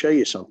I'm going to show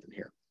you something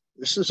here.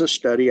 This is a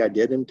study I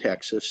did in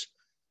Texas,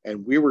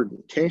 and we were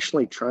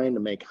intentionally trying to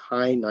make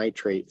high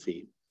nitrate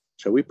feed.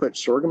 So we put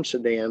sorghum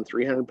sudan,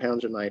 300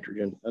 pounds of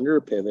nitrogen under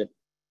a pivot,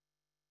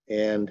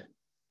 and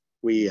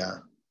we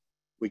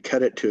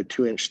cut it to a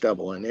 2-inch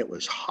stubble, and it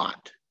was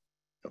hot.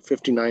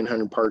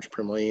 5,900 parts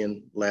per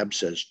million. Lab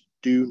says,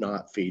 do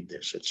not feed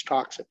this. It's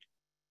toxic.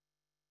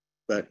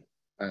 But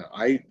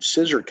I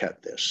scissor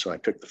cut this. So I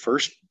took the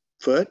first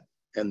foot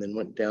and then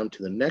went down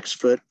to the next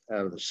foot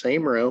out of the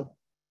same row,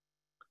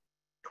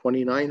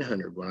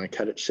 2,900 when I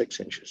cut it 6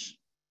 inches.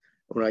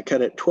 When I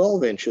cut it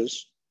 12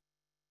 inches,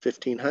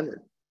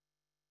 1,500.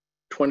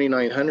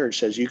 2,900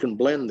 says you can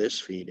blend this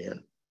feed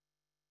in.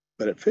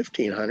 But at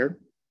 1,500,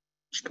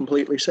 it's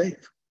completely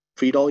safe.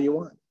 Feed all you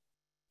want.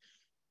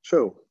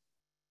 So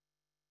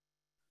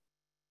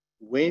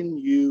when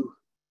you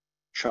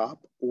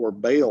chop or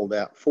bale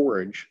that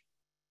forage,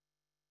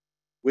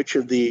 which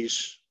of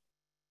these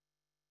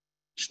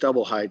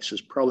stubble heights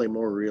is probably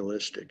more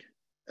realistic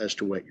as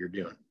to what you're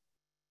doing?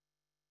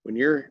 When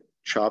you're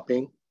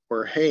chopping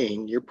or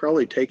haying, you're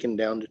probably taking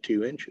down to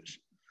 2 inches.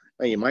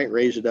 Now you might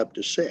raise it up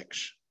to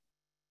 6,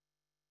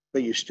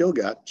 but you still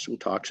got some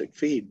toxic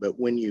feed. But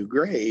when you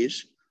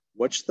graze,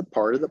 what's the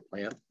part of the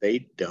plant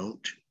they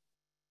don't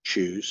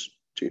choose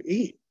to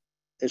eat?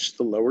 It's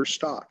the lower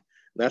stalk.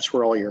 That's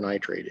where all your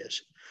nitrate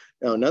is.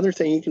 Now, another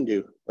thing you can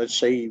do, let's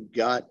say you've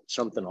got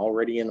something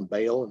already in a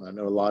bale, and I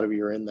know a lot of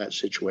you are in that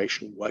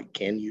situation. What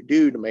can you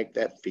do to make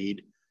that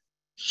feed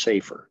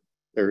safer?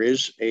 There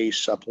is a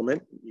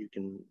supplement. You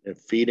can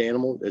feed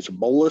animal. It's a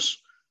bolus.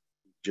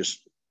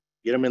 Just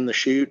get them in the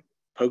chute,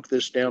 poke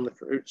this down the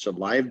throat. It's a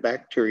live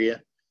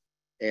bacteria,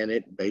 and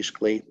it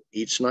basically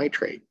eats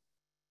nitrate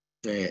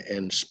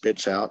and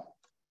spits out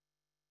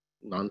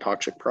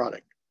non-toxic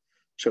product.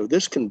 So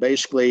this can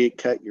basically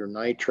cut your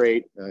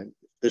nitrate.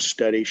 This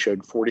study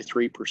showed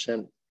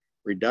 43%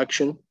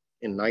 reduction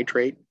in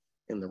nitrate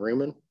in the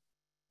rumen.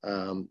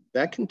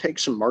 That can take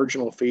some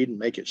marginal feed and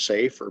make it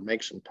safe, or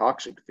make some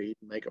toxic feed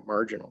and make it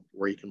marginal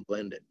where you can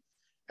blend it,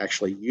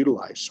 actually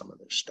utilize some of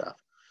this stuff.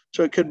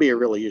 So it could be a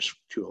really useful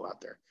tool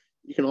out there.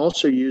 You can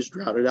also use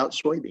droughted out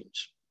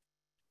soybeans.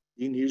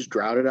 You can use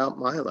droughted out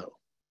milo.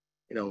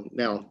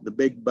 Now the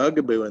big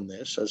bugaboo in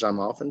this, as I'm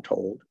often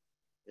told,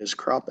 is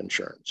crop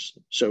insurance.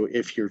 So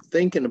if you're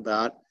thinking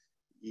about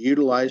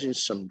utilizing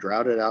some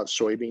droughted out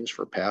soybeans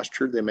for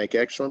pasture, they make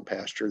excellent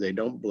pasture. They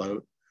don't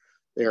bloat.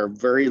 They are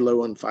very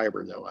low in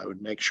fiber, though. I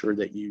would make sure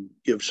that you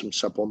give some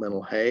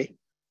supplemental hay,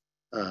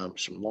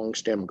 some long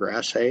stem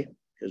grass hay,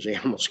 because the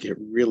animals get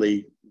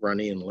really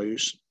runny and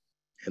loose,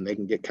 and they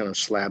can get kind of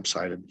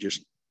slab-sided,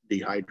 just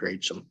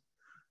dehydrates them.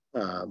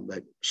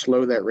 But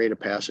slow that rate of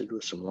passage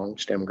with some long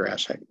stem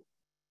grass hay.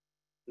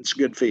 It's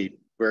good feed,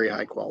 very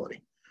high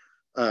quality.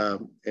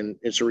 And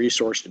it's a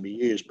resource to be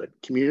used, but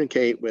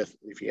communicate with,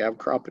 if you have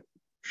crop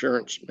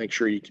insurance, make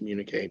sure you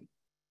communicate.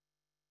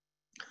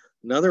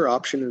 Another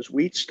option is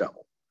wheat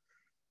stubble.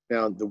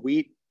 Now, the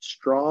wheat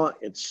straw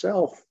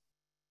itself,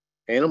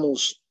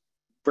 animals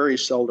very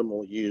seldom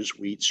will use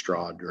wheat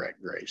straw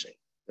direct grazing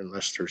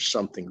unless there's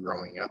something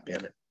growing up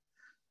in it.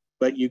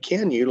 But you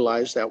can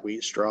utilize that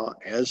wheat straw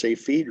as a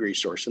feed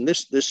resource. And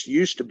this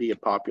used to be a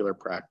popular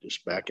practice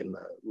back in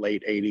the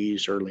late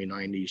 80s, early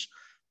 90s.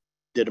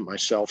 Did it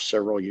myself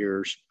several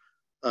years.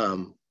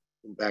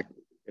 Back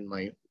in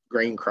my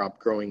grain crop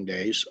growing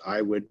days,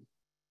 I would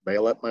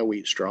bale up my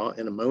wheat straw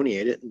and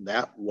ammoniate it, and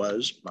that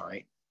was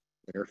my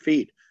winter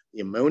feed.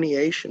 The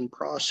ammoniation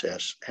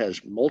process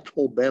has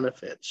multiple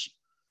benefits.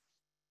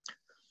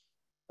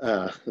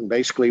 And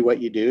basically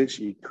what you do is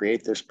you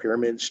create this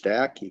pyramid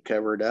stack, you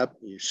cover it up,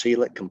 you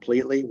seal it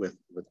completely with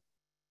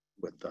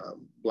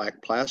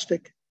black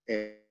plastic,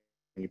 and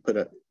you put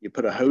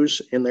a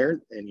hose in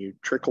there, and you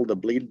trickle the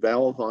bleed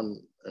valve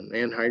on an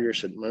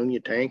anhydrous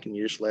ammonia tank, and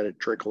you just let it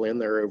trickle in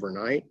there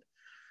overnight,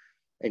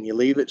 and you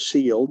leave it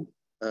sealed,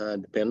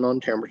 depending on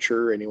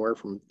temperature, anywhere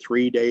from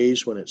 3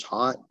 days when it's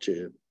hot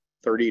to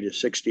 30 to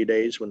 60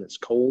 days when it's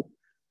cold.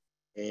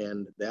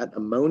 And that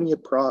ammonia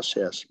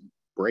process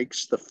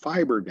breaks the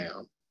fiber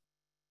down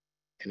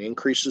and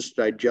increases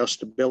the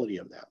digestibility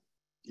of that.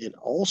 It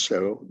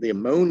also, the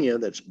ammonia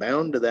that's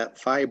bound to that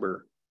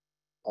fiber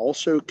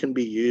also can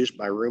be used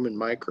by rumen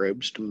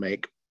microbes to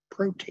make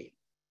protein.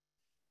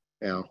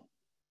 Now,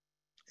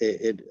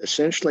 it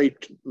essentially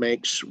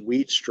makes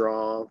wheat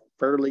straw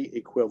fairly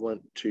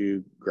equivalent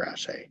to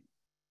grass hay,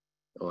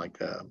 like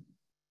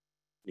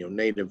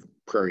native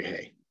prairie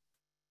hay.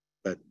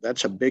 But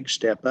that's a big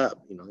step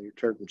up. You're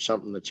turning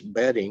something that's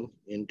bedding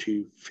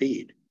into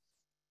feed,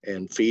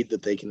 and feed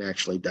that they can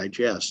actually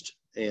digest.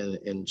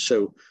 And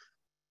so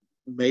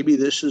maybe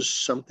this is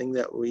something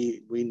that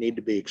we need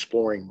to be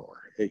exploring more.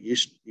 It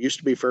used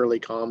to be fairly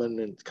common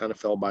and kind of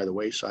fell by the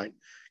wayside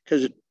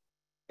because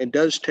it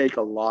does take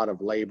a lot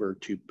of labor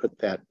to put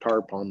that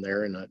tarp on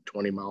there in a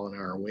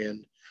 20-mile-an-hour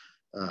wind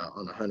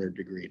on a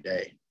 100-degree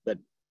day. But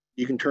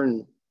you can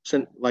turn,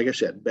 like I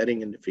said,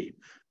 bedding into feed.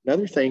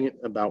 Another thing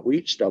about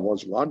wheat stubble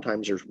is a lot of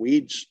times there's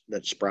weeds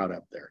that sprout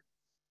up there.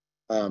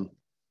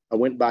 I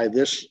went by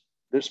this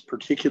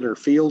particular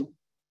field,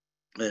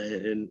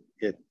 and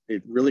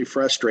it really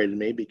frustrated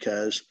me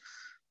because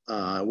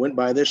I went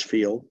by this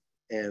field,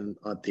 and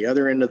at the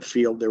other end of the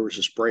field there was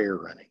a sprayer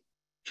running.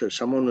 So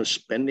someone was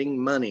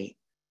spending money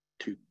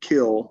to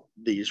kill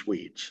these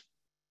weeds.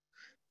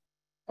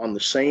 On the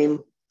same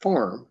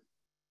farm,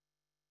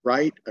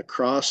 right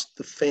across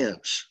the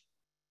fence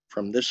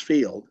from this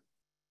field,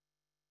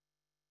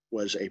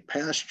 was a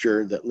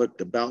pasture that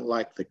looked about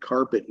like the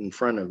carpet in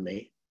front of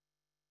me,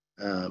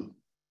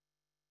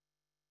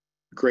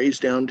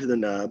 grazed down to the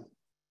nub,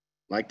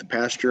 like the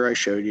pasture I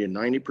showed you,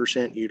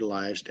 90%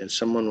 utilized, and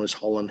someone was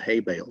hauling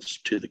hay bales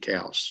to the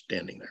cows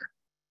standing there.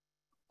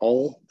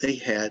 All they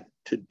had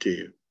to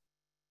do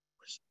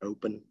was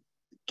open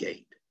the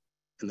gate,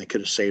 and they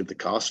could have saved the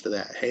cost of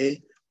that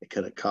hay. They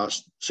could have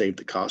saved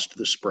the cost of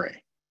the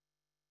spray,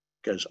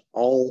 because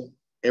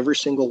every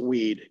single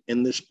weed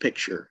in this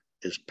picture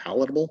is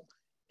palatable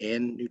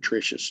and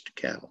nutritious to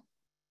cattle.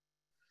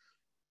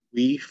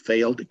 We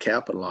failed to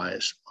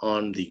capitalize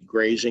on the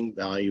grazing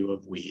value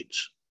of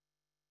weeds.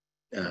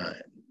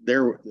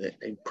 There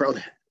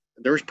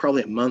was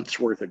probably a month's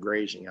worth of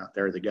grazing out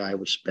there the guy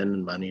was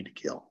spending money to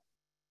kill.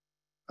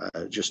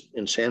 Just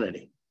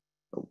insanity.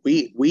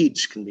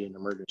 Weeds can be an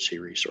emergency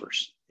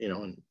resource,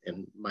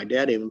 and my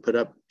dad even put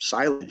up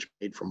silage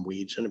made from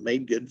weeds, and it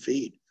made good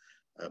feed.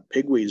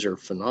 Pigweeds are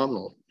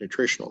phenomenal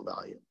nutritional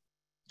value.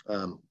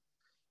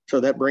 So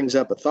that brings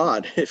up a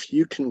thought. If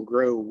you can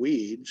grow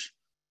weeds,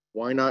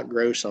 why not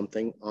grow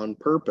something on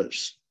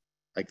purpose,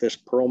 like this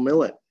pearl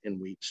millet in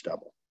wheat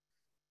stubble?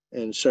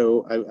 And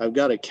so I've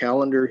got a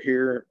calendar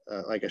here.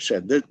 Like I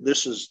said,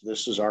 this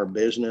is our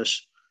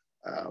business.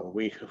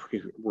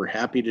 We're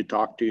happy to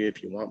talk to you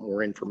if you want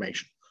more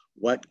information.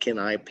 What can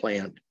I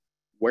plant?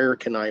 Where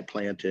can I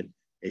plant it?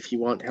 If you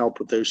want help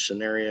with those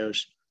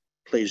scenarios,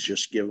 please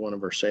just give one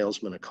of our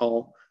salesmen a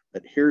call.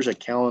 But here's a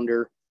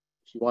calendar.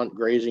 If you want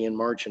grazing in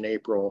March and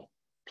April,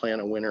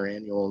 plant a winter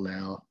annual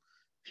now.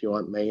 If you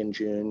want May and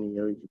June,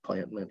 you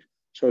plant mint.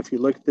 So if you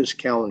look at this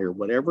calendar,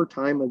 whatever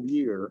time of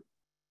year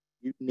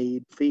you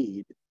need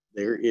feed,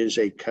 there is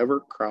a cover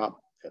crop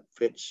that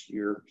fits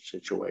your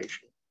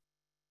situation.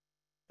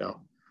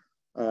 Now,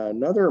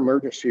 another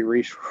emergency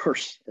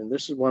resource, and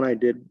this is one I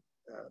did,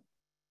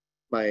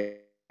 my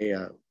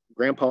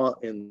grandpa,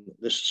 in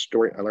this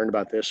story, I learned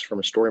about this from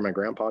a story my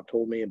grandpa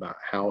told me about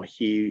how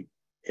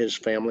his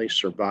family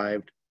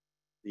survived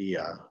the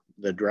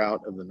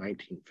drought of the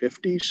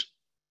 1950s.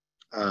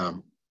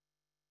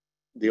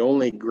 The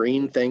only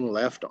green thing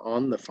left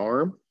on the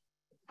farm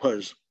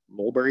was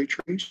mulberry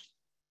trees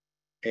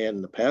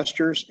and the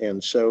pastures,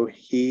 and so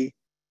he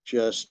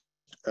just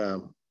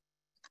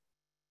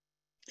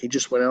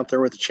went out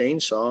there with a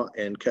chainsaw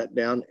and cut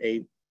down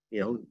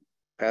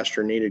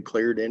pasture needed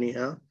cleared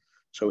anyhow.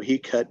 So he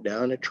cut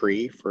down a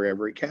tree for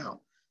every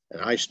cow.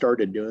 And I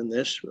started doing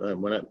this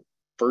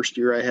first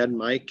year I had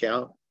my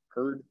cow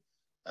herd.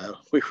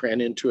 We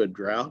ran into a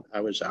drought.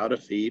 I was out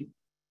of feed.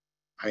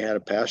 I had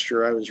a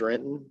pasture I was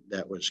renting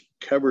that was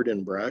covered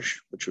in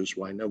brush, which was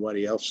why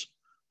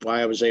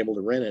I was able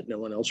to rent it. No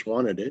one else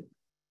wanted it.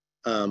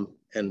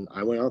 And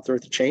I went out there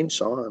with the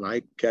chainsaw and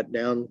I cut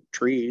down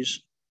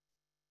trees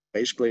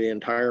basically the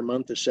entire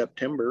month of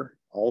September,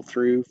 all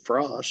through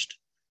frost.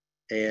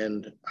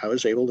 And I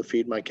was able to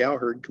feed my cow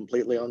herd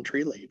completely on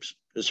tree leaves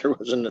because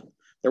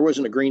there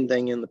wasn't a green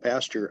thing in the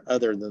pasture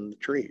other than the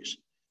trees.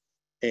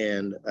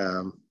 And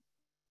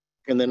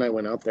then I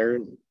went out there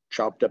and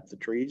chopped up the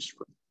trees,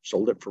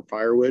 sold it for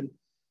firewood,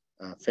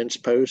 fence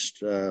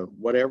post,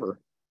 whatever.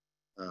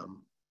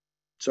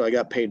 So I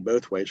got paid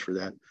both ways for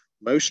that.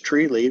 Most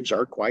tree leaves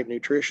are quite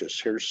nutritious.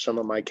 Here's some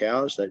of my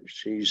cows that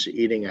she's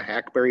eating a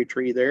hackberry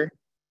tree there.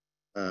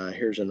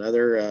 Here's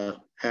another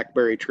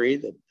hackberry tree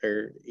that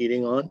they're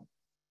eating on.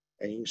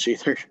 And you can see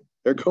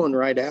they're going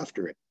right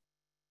after it.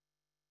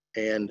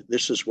 And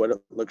this is what it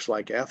looks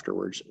like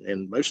afterwards.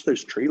 And most of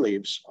those tree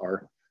leaves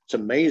it's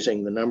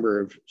amazing the number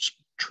of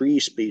tree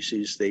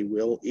species they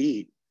will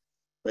eat,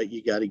 but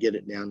you got to get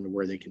it down to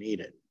where they can eat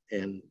it.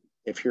 And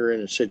if you're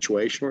in a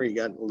situation where you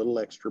got a little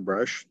extra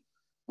brush,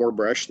 more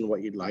brush than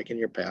what you'd like in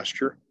your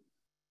pasture,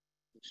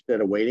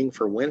 instead of waiting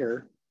for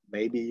winter,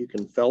 maybe you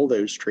can fell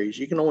those trees.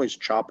 You can always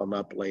chop them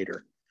up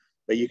later,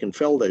 but you can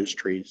fell those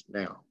trees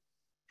now.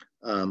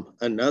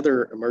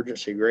 Another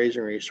emergency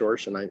grazing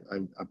resource, and I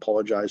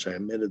apologize, I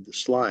omitted the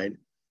slide,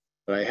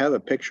 but I have a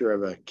picture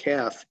of a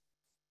calf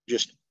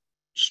just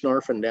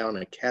snarfing down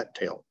a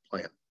cattail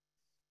plant.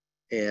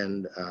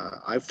 And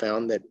I've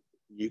found that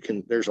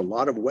there's a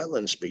lot of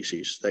wetland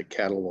species that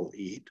cattle will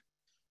eat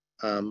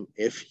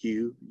if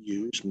you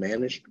use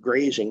managed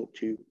grazing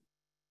to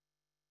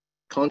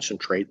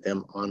concentrate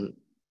them on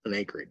an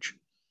acreage.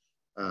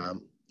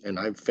 And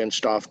I've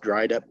fenced off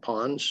dried up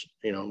ponds,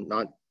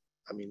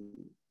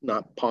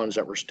 not ponds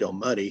that were still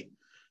muddy,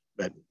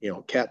 but,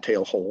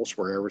 cattail holes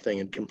where everything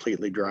had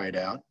completely dried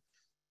out.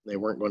 They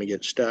weren't going to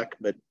get stuck,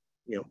 but,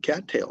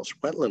 cattails,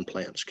 wetland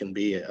plants can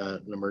be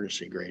an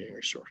emergency grazing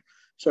resource.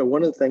 So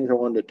one of the things I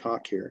wanted to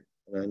talk here,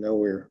 and I know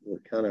we're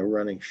kind of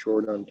running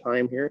short on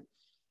time here,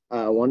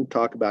 I want to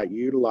talk about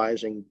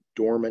utilizing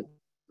dormant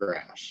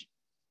grass.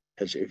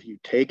 Because if you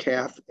take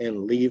half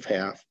and leave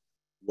half,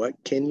 what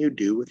can you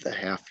do with the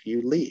half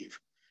you leave?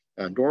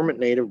 Dormant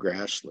native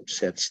grass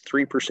sets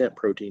 3%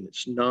 protein.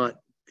 It's not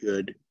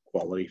good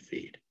quality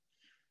feed,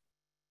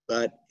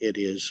 but it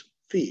is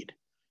feed.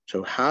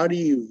 So how do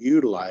you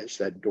utilize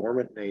that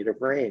dormant native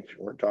range?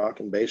 We're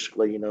talking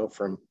basically,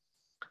 from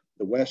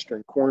the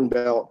Western Corn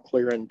Belt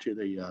clear into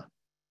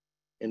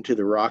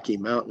the Rocky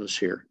Mountains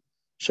here.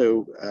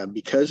 So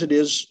because it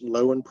is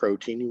low in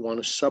protein, you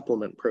want to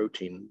supplement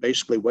protein.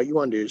 Basically what you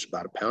want to do is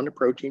about a pound of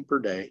protein per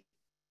day.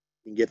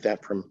 You can get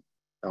that from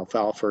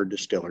alfalfa or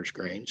distiller's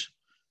grains,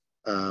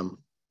 a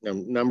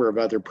number of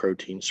other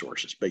protein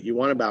sources, but you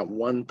want about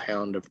 1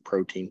 pound of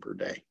protein per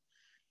day.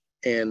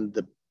 And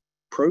the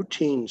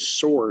protein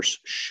source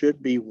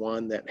should be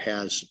one that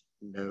has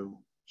no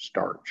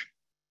starch.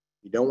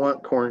 You don't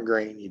want corn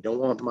grain, you don't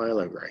want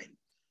milo grain,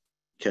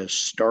 because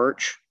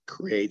starch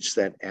creates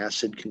that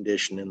acid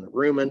condition in the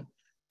rumen,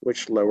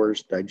 which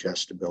lowers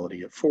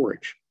digestibility of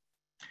forage.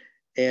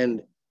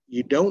 And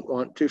you don't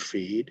want to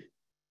feed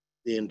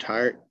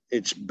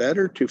it's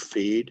better to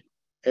feed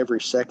every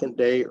second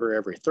day or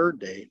every third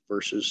day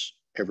versus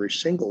every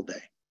single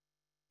day.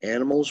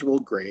 Animals will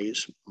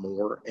graze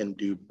more and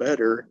do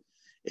better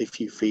if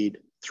you feed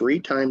 3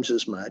 times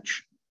as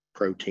much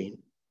protein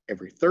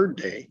every third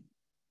day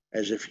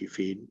as if you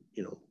feed,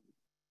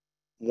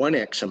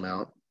 1x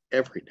amount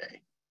every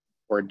day,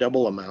 or a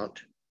double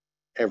amount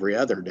every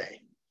other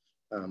day.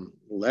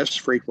 Less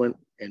frequent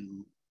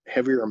and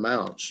heavier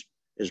amounts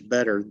is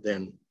better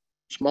than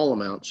small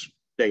amounts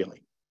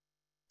daily.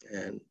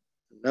 And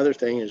another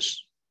thing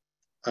is,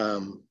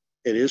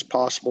 it is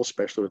possible,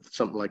 especially with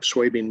something like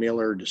soybean meal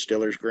or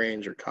distiller's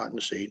grains or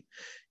cottonseed,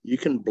 you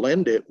can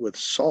blend it with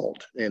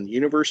salt. And the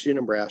University of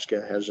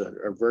Nebraska has a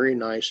very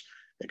nice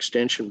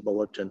extension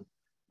bulletin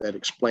that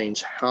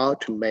explains how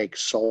to make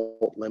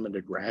salt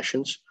limited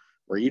rations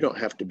where you don't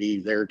have to be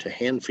there to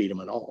hand feed them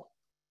at all.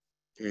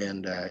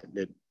 And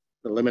it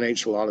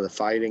eliminates a lot of the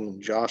fighting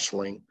and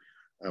jostling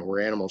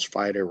where animals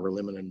fight over a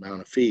limited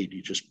amount of feed.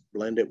 You just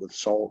blend it with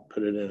salt,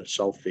 put it in a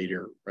salt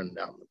feeder, run it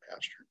down the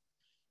pasture.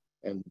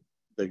 And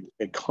the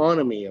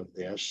economy of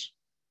this,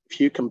 if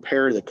you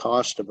compare the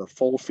cost of a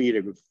full feed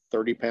of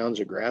 30 pounds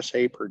of grass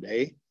hay per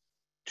day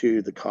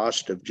to the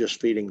cost of just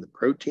feeding the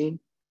protein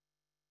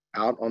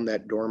out on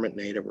that dormant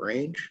native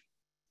range,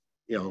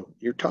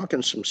 you're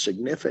talking some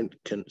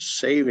significant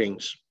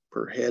savings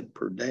per head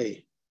per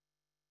day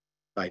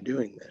by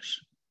doing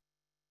this.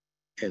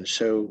 And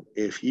so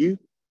if you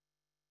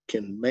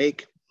can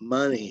make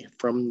money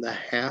from the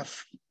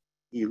half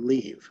you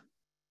leave,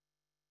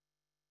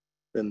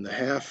 then the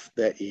half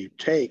that you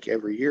take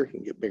every year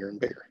can get bigger and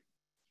bigger.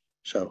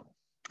 So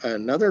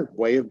another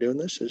way of doing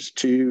this is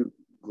to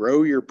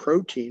grow your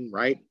protein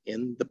right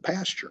in the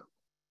pasture.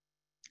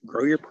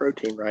 Grow your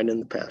protein right in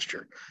the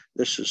pasture.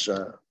 This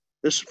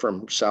is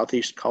from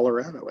southeast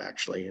Colorado,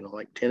 actually,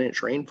 like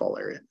 10-inch rainfall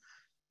area.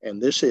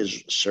 And this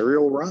is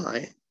cereal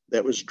rye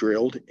that was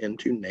drilled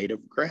into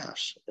native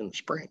grass in the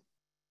spring.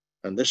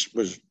 And this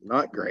was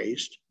not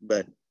grazed,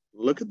 but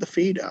look at the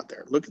feed out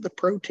there. Look at the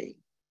protein.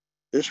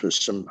 This was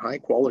some high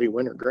quality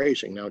winter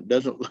grazing. Now, it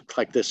doesn't look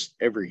like this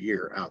every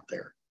year out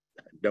there.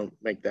 Don't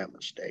make that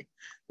mistake.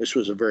 This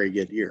was a very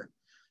good year,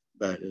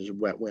 but it was a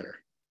wet winter.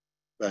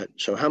 But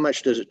so how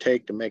much does it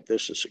take to make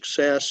this a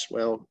success?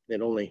 Well,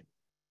 you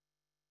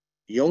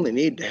only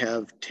need to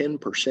have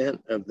 10%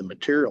 of the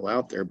material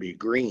out there be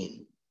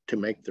green to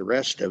make the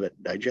rest of it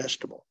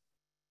digestible.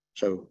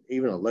 So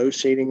even a low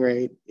seeding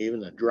rate,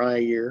 even a dry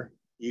year,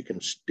 you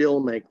can still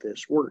make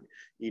this work.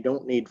 You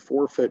don't need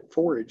 4-foot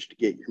forage to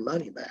get your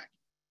money back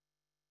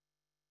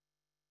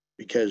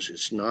because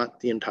it's not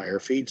the entire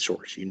feed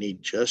source. You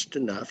need just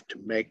enough to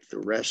make the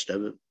rest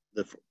of it,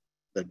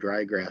 the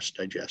dry grass,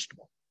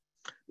 digestible.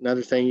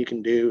 Another thing you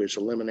can do is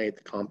eliminate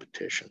the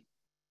competition.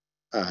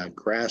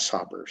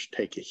 Grasshoppers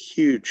take a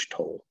huge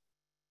toll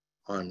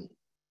on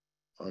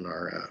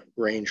our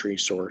range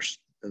resource,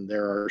 and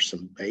there are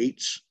some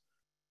baits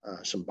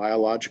some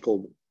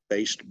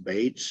biological-based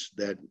baits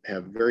that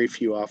have very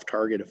few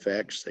off-target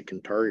effects that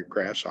can target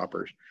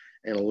grasshoppers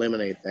and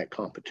eliminate that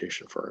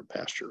competition for our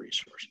pasture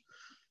resource.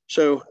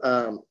 So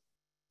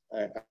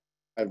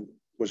I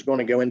was going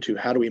to go into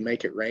how do we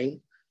make it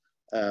rain,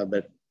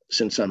 but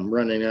since I'm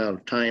running out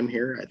of time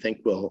here, I think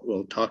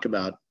we'll talk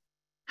about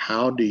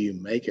how do you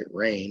make it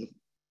rain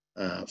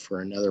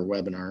for another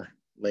webinar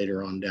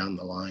later on down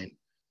the line.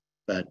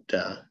 But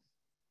I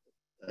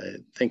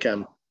think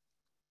I'm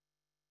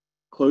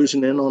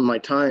closing in on my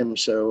time,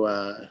 so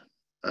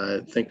I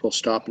think we'll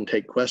stop and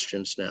take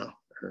questions now,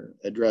 or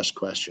address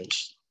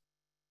questions.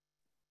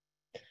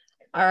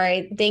 All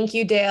right. Thank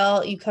you,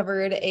 Dale. You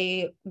covered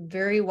a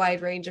very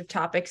wide range of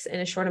topics in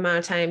a short amount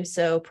of time.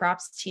 So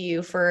props to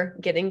you for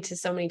getting to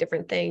so many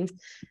different things.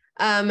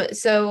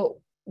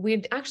 So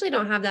we actually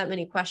don't have that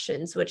many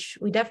questions, which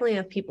we definitely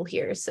have people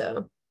here.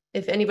 So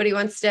if anybody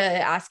wants to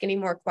ask any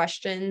more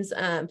questions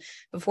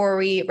before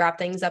we wrap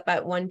things up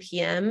at 1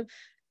 p.m.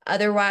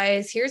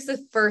 Otherwise, here's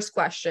the first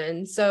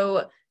question.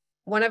 So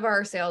one of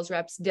our sales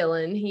reps,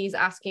 Dylan, he's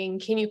asking,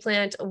 can you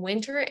plant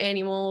winter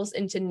annuals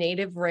into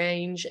native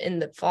range in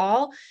the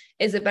fall?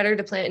 Is it better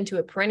to plant into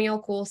a perennial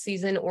cool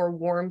season or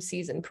warm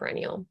season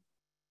perennial?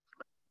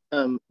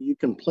 You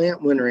can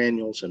plant winter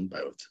annuals in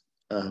both.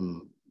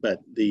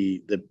 But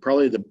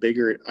probably the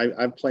bigger,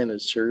 I've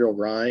planted cereal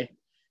rye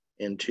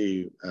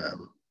into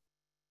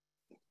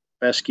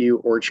fescue,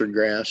 orchard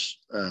grass,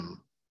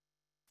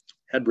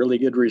 had really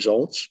good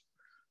results.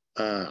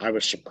 I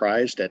was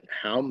surprised at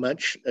how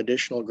much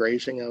additional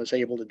grazing I was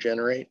able to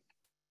generate,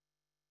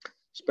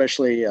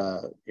 especially,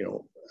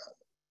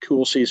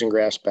 cool season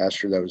grass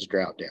pasture that was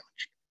drought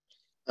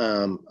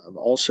damaged. I've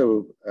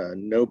also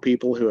know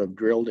people who have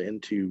drilled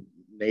into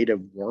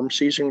native warm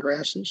season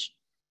grasses.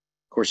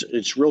 Of course,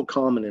 it's real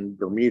common in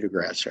Bermuda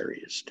grass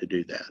areas to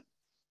do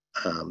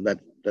that.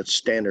 That's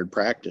standard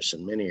practice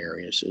in many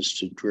areas, is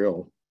to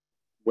drill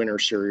winter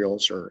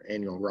cereals or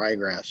annual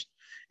ryegrass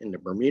into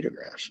Bermuda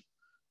grass.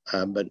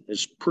 But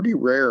it's pretty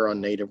rare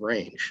on native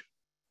range.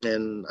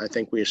 And I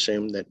think we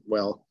assume that,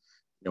 well,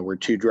 we're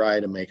too dry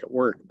to make it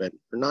work, but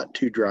we're not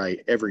too dry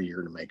every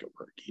year to make it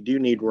work. You do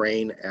need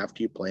rain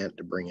after you plant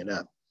to bring it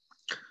up.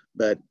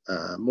 But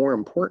more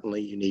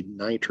importantly, you need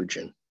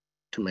nitrogen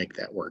to make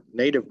that work.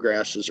 Native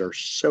grasses are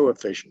so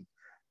efficient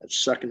at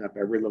sucking up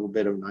every little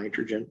bit of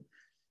nitrogen.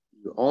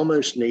 You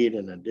almost need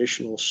an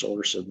additional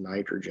source of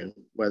nitrogen,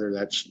 whether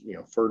that's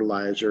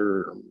fertilizer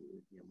or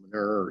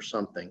manure or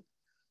something.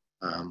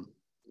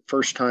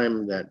 First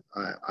time that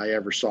I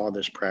ever saw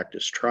this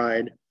practice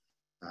tried,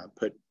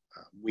 put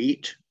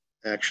wheat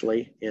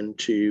actually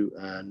into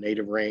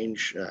native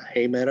range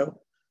hay meadow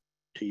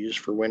to use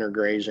for winter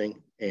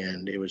grazing.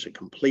 And it was a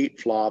complete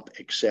flop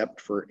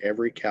except for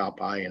every cow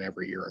pie and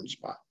every urine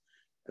spot.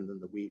 And then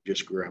the wheat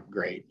just grew up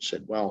great.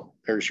 Said, well,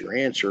 there's your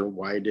answer.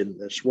 Why didn't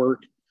this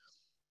work?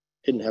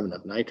 Didn't have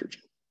enough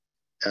nitrogen.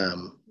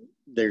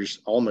 There's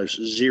almost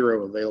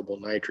zero available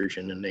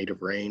nitrogen in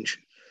native range.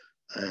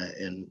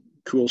 And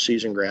cool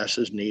season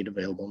grasses need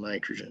available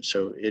nitrogen.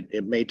 So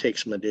it may take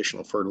some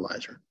additional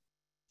fertilizer.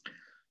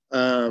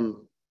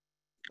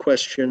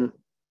 Question.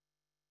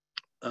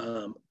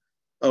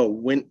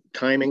 When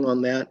timing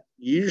on that?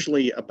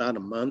 Usually about a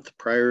month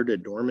prior to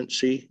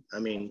dormancy. I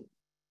mean,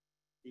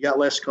 you got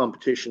less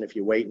competition if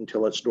you wait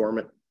until it's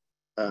dormant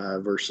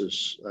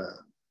versus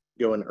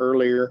going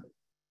earlier.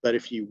 But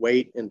if you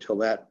wait until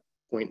that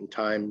point in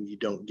time, you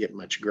don't get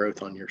much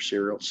growth on your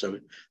cereal. So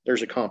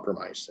there's a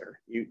compromise there.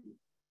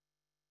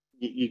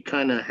 You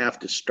kind of have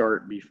to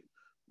start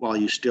while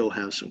you still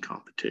have some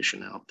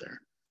competition out there.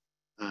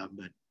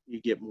 But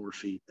you get more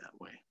feed that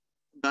way,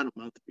 about a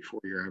month before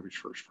your average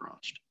first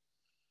frost.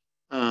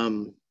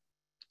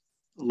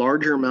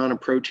 Larger amount of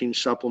protein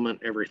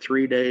supplement every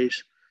 3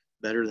 days,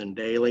 better than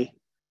daily.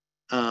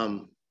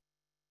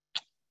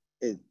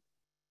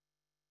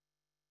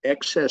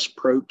 Excess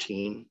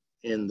protein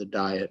in the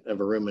diet of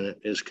a ruminant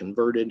is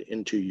converted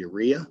into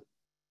urea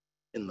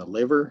in the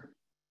liver,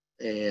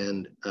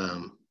 and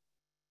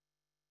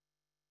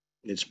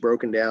it's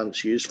broken down,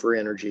 it's used for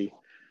energy.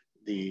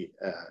 The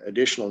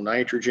additional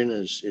nitrogen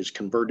is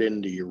converted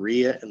into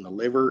urea in the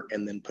liver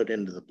and then put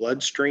into the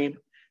bloodstream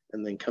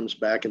and then comes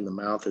back in the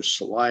mouth as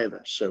saliva.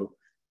 So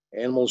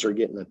animals are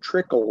getting a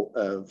trickle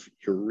of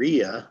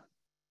urea,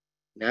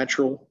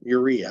 natural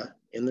urea,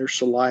 in their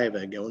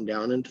saliva going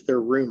down into their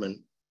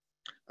rumen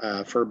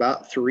for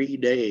about 3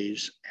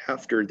 days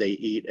after they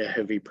eat a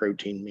heavy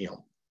protein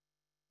meal.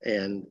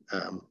 And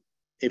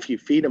if you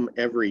feed them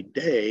every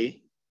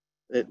day,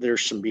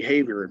 there's some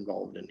behavior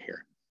involved in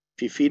here.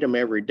 If you feed them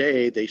every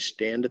day, they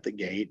stand at the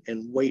gate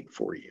and wait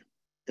for you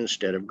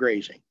instead of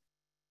grazing.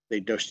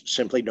 They just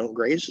simply don't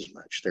graze as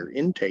much. Their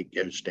intake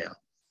goes down.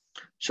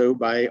 So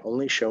by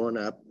only showing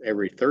up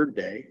every third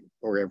day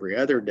or every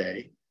other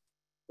day,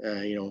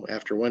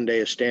 after 1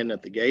 day of standing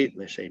at the gate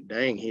and they say,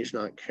 dang, he's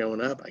not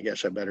showing up, I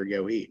guess I better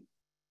go eat.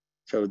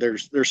 So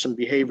there's some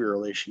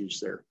behavioral issues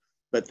there.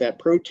 But that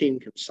protein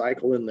can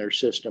cycle in their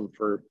system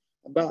for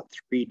about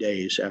 3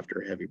 days after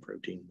a heavy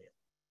protein meal.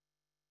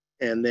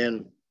 And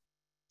then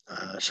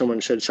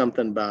Someone said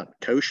something about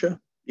kochia.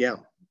 Yeah,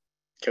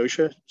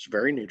 kochia is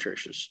very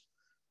nutritious.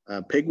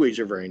 Pigweeds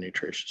are very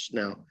nutritious.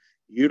 Now,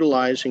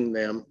 utilizing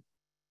them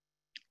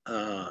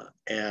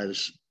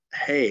as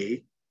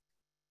hay,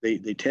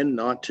 they tend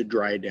not to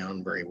dry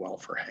down very well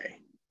for hay.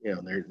 You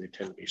know, they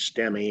tend to be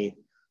stemmy.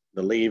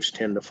 The leaves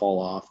tend to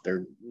fall off.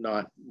 They're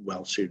not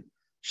well suited.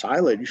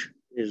 Silage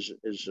is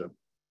a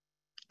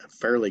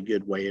fairly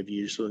good way of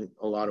using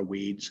a lot of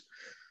weeds,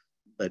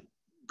 but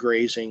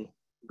grazing's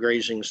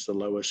the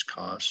lowest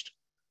cost.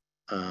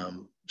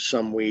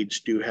 Some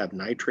weeds do have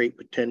nitrate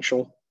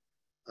potential,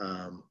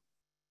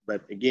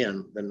 but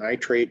again, the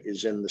nitrate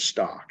is in the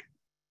stalk.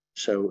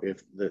 So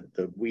if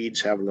the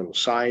weeds have a little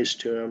size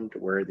to them to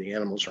where the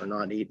animals are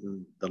not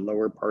eating the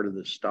lower part of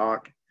the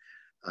stalk,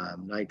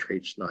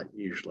 nitrate's not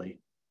usually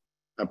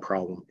a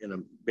problem in a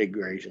big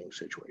grazing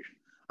situation.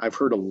 I've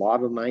heard a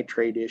lot of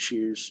nitrate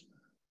issues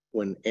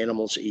when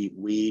animals eat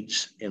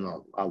weeds in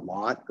a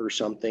lot or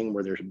something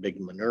where there's a big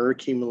manure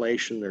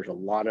accumulation. There's a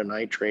lot of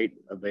nitrate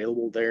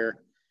available there,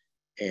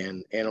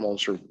 and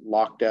animals are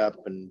locked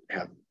up and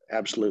have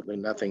absolutely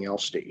nothing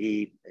else to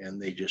eat,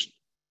 and they just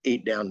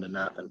eat down to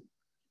nothing,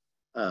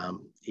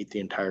 eat the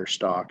entire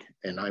stalk.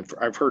 And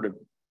I've heard of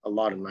a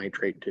lot of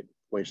nitrate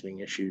poisoning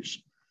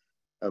issues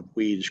of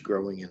weeds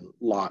growing in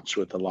lots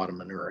with a lot of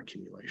manure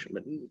accumulation,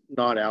 but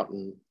not out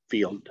in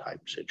field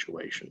type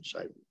situations.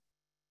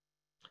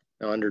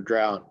 Now under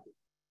drought,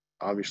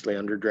 obviously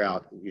under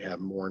drought, you have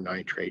more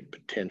nitrate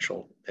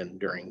potential than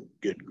during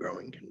good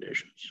growing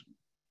conditions.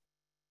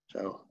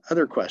 So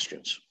other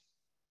questions?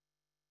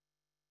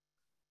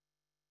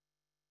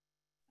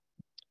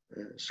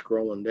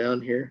 Scrolling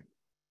down here.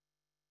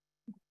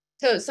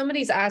 So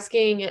somebody's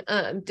asking,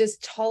 does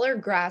taller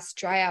grass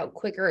dry out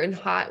quicker in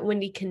hot,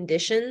 windy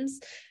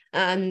conditions?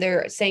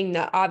 They're saying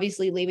that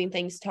obviously leaving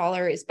things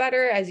taller is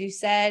better, as you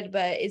said,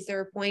 but is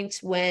there a point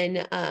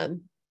when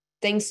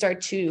things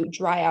start to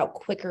dry out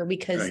quicker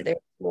because they're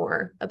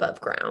more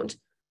above ground?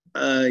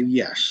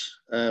 Yes,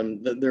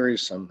 there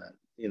is some that,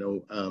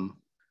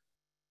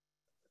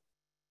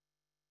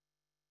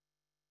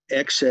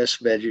 excess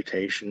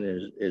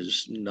vegetation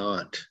is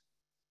not,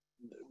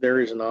 there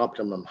is an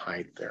optimum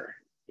height there,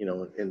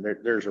 and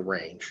there's a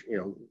range.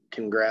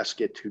 Can grass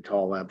get too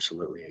tall?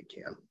 Absolutely it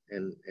can.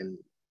 And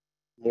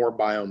more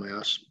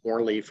biomass,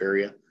 more leaf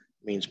area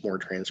means more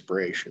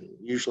transpiration,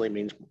 usually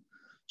means,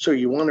 so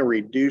you want to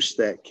reduce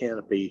that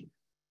canopy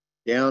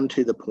down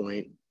to the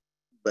point,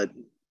 but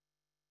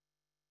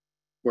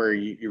where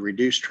you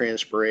reduce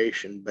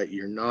transpiration, but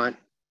you're not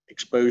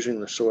exposing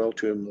the soil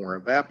to more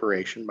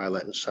evaporation by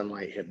letting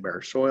sunlight hit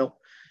bare soil.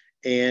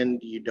 And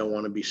you don't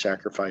want to be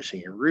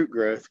sacrificing your root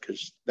growth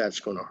because that's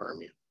going to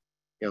harm you.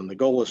 And the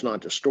goal is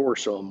not to store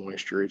soil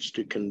moisture, it's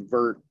to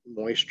convert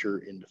moisture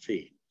into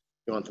feed.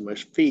 You want the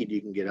most feed you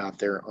can get out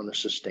there on a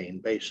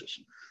sustained basis.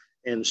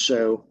 And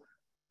so,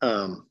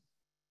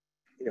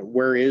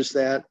 where is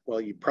that?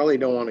 Well, you probably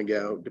don't want to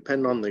go,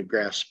 depending on the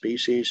grass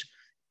species,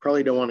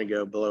 probably don't want to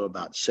go below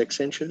about 6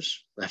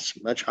 inches.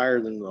 That's much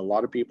higher than a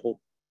lot of people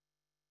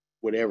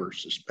would ever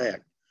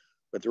suspect.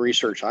 But the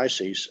research I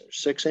see,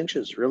 6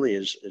 inches really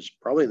is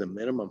probably the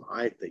minimum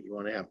height that you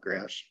want to have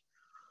grass.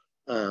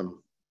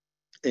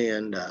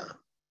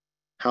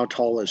 How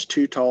tall is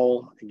too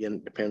tall? Again,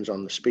 it depends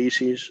on the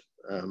species.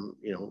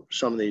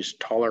 Some of these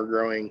taller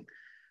growing,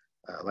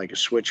 like a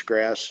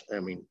switchgrass,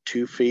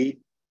 2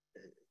 feet,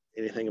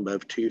 anything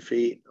above 2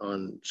 feet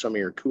on some of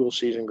your cool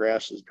season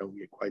grasses don't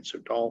get quite so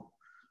tall.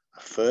 A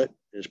foot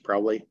is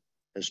probably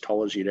as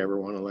tall as you'd ever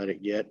want to let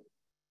it get,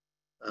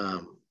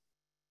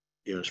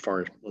 as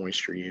far as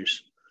moisture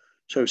use.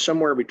 So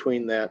somewhere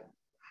between that,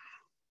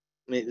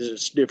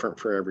 it's different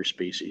for every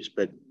species,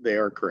 but they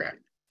are correct.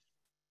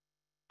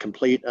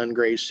 Complete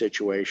ungrazed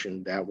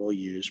situation, that will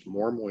use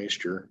more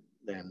moisture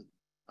than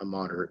a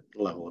moderate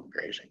level of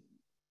grazing.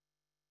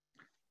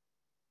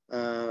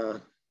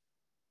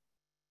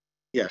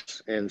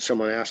 Yes, and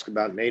someone asked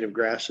about native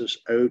grasses,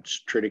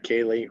 oats,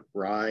 triticale,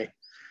 rye.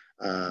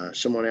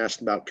 Someone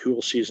asked about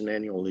cool season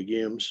annual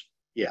legumes.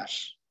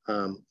 Yes,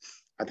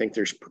 I think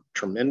there's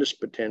tremendous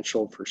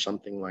potential for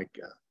something like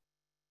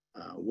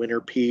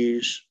winter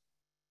peas.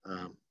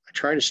 I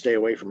try to stay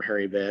away from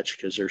hairy vetch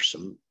because there's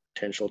some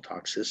potential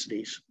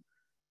toxicities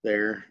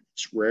there.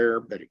 It's rare,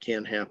 but it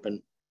can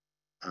happen.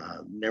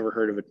 Never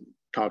heard of a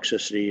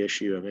toxicity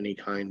issue of any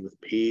kind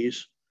with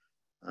peas.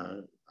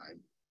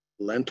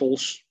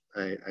 Lentils,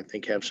 I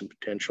think have some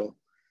potential.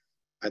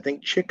 I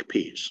think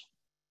chickpeas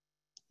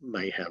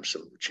may have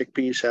some.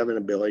 Chickpeas have an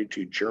ability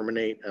to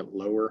germinate at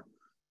lower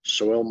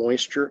soil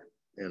moisture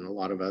and a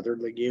lot of other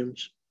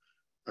legumes.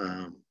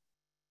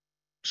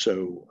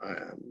 So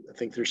I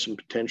think there's some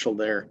potential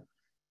there.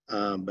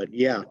 But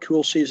yeah,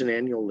 cool season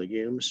annual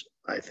legumes,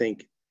 I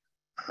think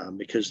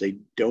because they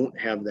don't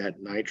have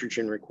that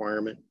nitrogen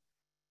requirement.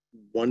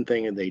 One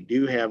thing that they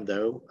do have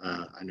though,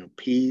 I know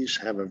peas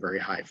have a very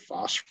high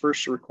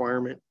phosphorus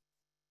requirement.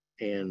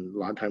 And a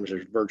lot of times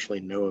there's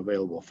virtually no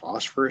available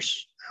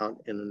phosphorus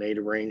out in the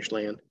native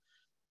rangeland.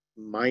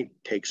 Might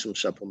take some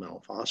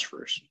supplemental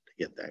phosphorus to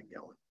get that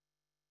going.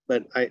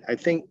 but I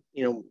think,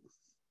 you know,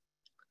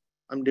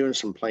 I'm doing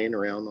some playing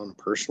around on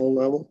a personal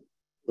level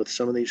with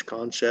some of these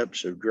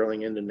concepts of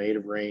drilling into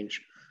native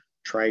range,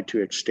 try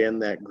to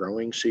extend that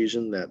growing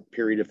season, that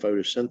period of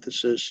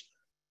photosynthesis,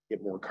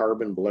 get more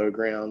carbon below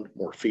ground,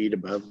 more feed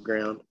above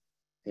ground.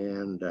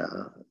 And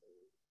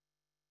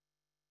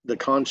the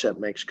concept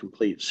makes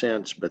complete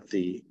sense, but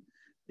the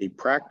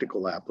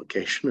practical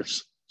application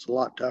is a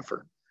lot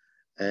tougher.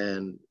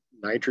 And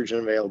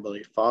nitrogen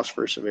availability,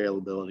 phosphorus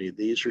availability,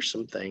 these are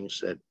some things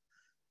that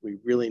we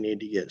really need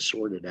to get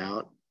sorted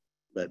out.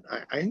 But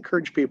I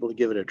encourage people to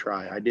give it a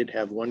try. I did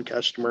have one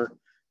customer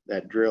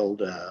that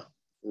drilled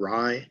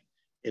rye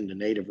into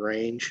native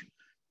range.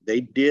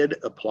 They did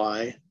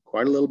apply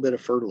quite a little bit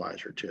of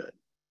fertilizer to it.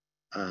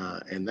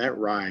 And that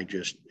rye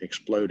just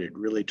exploded,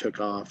 really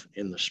took off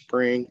in the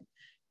spring.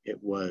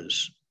 It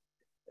was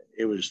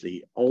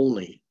the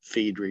only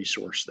feed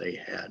resource they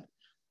had.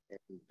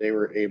 And they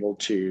were able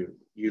to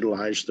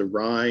utilize the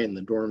rye and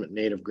the dormant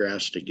native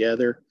grass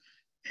together,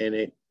 and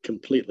it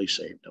completely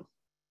saved them.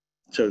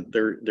 So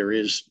there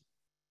is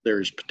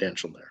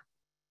potential there.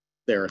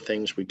 There are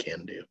things we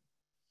can do.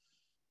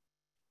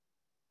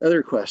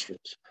 Other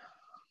questions?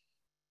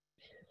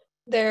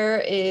 There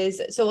is,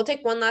 so we'll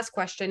take one last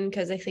question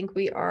because I think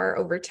we are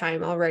over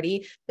time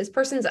already. This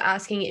person's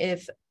asking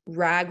if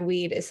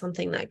ragweed is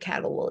something that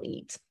cattle will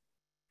eat.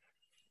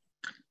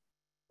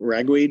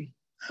 Ragweed,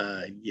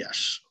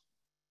 yes,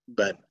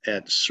 but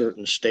at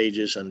certain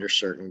stages under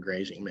certain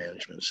grazing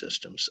management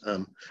systems.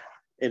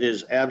 It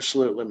is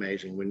absolutely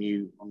amazing when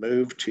you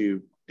move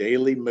to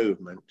daily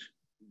movement,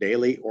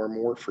 daily or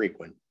more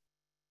frequent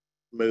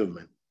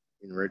movement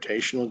in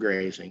rotational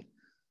grazing,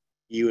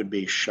 you would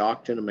be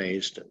shocked and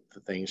amazed at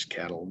the things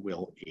cattle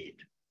will eat.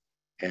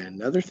 And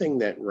another thing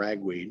that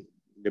ragweed,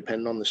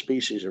 depending on the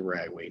species of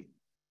ragweed,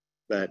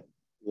 but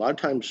a lot of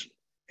times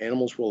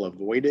animals will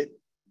avoid it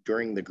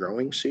during the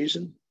growing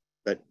season,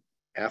 but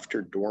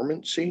after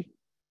dormancy,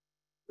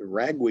 the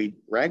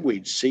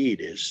ragweed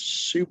seed is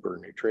super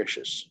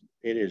nutritious.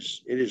 It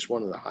is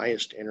one of the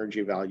highest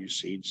energy value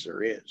seeds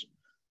there is.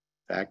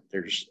 In fact,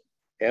 there's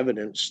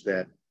evidence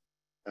that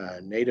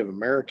Native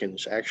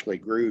Americans actually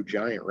grew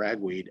giant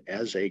ragweed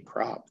as a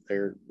crop.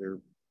 There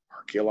are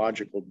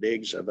archaeological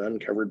digs of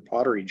uncovered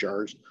pottery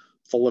jars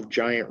full of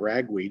giant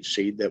ragweed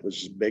seed that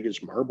was as big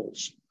as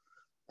marbles,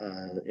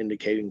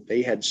 indicating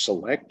they had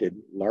selected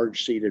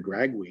large seeded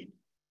ragweed.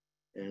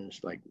 And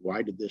it's like,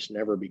 why did this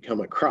never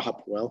become a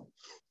crop? Well,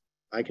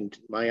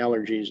 my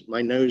allergies,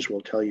 my nose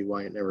will tell you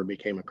why it never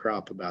became a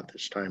crop about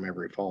this time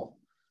every fall.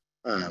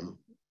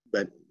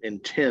 But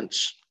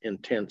intense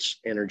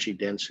energy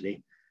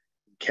density.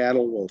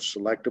 Cattle will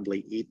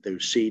selectively eat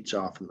those seeds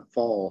off in the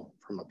fall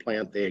from a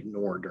plant they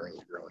ignore during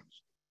the growing.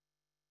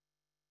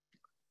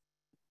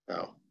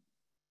 Now,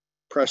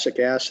 prussic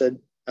acid,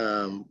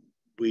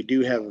 we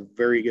do have a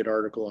very good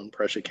article on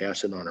prussic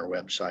acid on our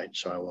website,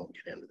 so I won't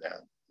get into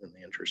that in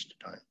the interest of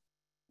time.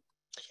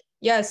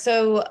 Yeah,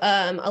 so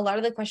a lot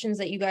of the questions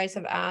that you guys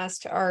have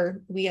asked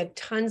we have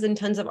tons and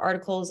tons of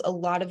articles, a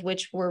lot of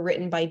which were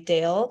written by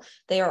Dale.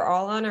 They are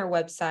all on our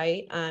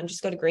website.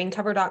 Just go to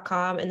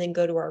graincover.com and then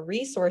go to our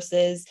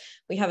resources.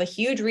 We have a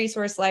huge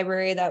resource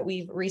library that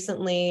we've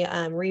recently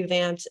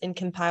revamped and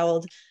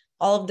compiled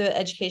all of the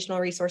educational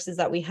resources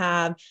that we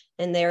have,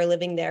 and they're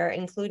living there,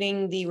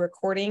 including the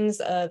recordings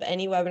of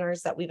any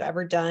webinars that we've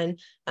ever done.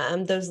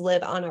 Those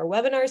live on our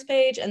webinars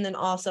page and then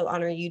also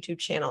on our YouTube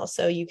channel.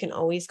 So you can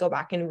always go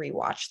back and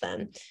rewatch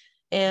them.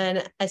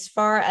 And as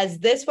far as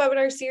this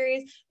webinar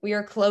series, we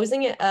are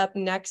closing it up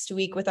next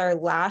week with our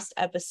last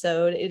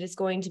episode. It is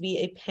going to be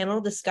a panel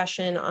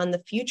discussion on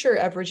the future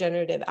of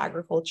regenerative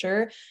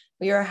agriculture.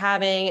 We are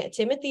having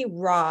Timothy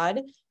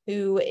Rod,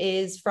 who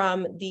is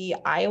from the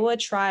Iowa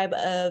tribe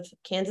of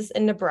Kansas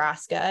and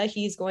Nebraska.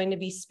 He's going to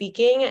be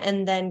speaking,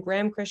 and then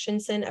Graham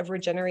Christensen of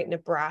Regenerate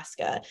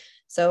Nebraska.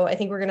 So I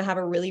think we're going to have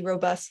a really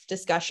robust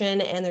discussion,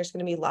 and there's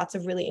going to be lots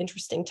of really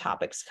interesting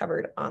topics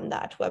covered on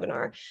that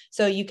webinar.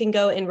 So you can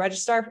go and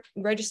register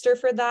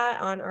for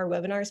that on our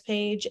webinars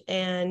page.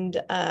 And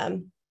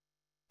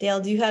Dale,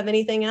 do you have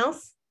anything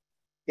else?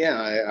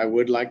 Yeah, I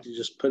would like to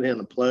just put in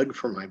a plug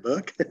for my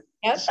book.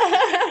 Yep.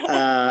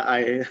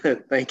 I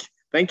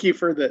thank you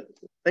for that.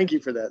 Thank you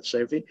for that,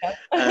 Sophie. Yep.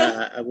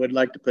 I would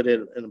like to put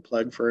in a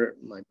plug for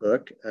my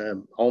book,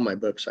 all my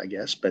books, I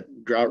guess, but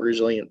Drought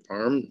Resilient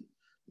Farm,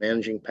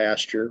 Managing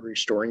Pasture,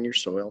 Restoring Your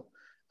Soil.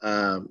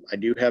 I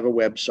do have a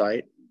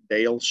website,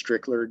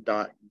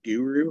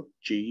 dalestrickler.guru,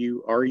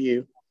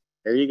 G-U-R-U.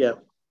 There you go.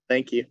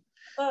 Thank you.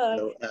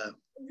 So,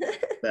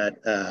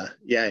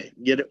 yeah,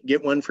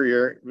 get one for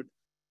your.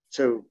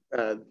 So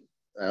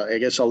I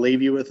guess I'll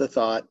leave you with a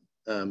thought.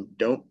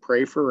 Don't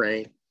pray for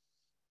rain.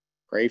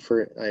 Pray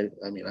for,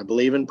 I mean, I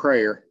believe in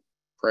prayer.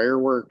 Prayer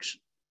works,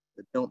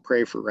 but don't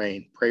pray for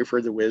rain. Pray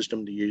for the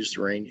wisdom to use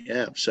the rain you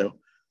have. So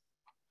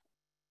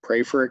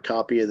pray for a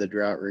copy of the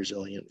Drought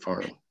Resilient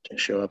Farm to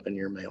show up in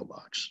your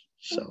mailbox.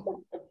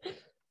 So,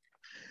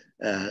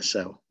 yeah,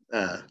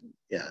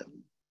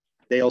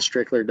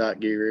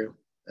 dalestrickler.guru.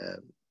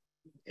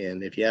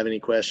 And if you have any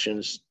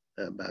questions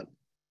about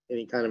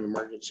any kind of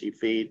emergency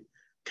feed,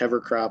 cover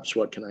crops,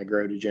 what can I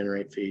grow to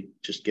generate feed?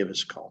 Just give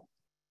us a call.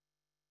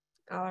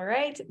 All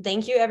right.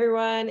 Thank you,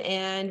 everyone.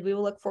 And we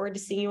will look forward to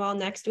seeing you all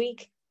next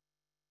week.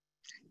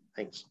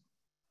 Thanks.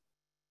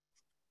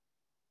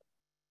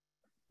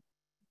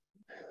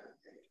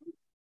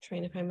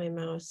 Trying to find my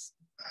mouse.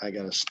 I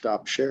got to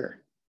stop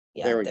share.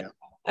 Yeah, there we go.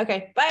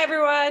 Okay. Bye,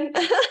 everyone.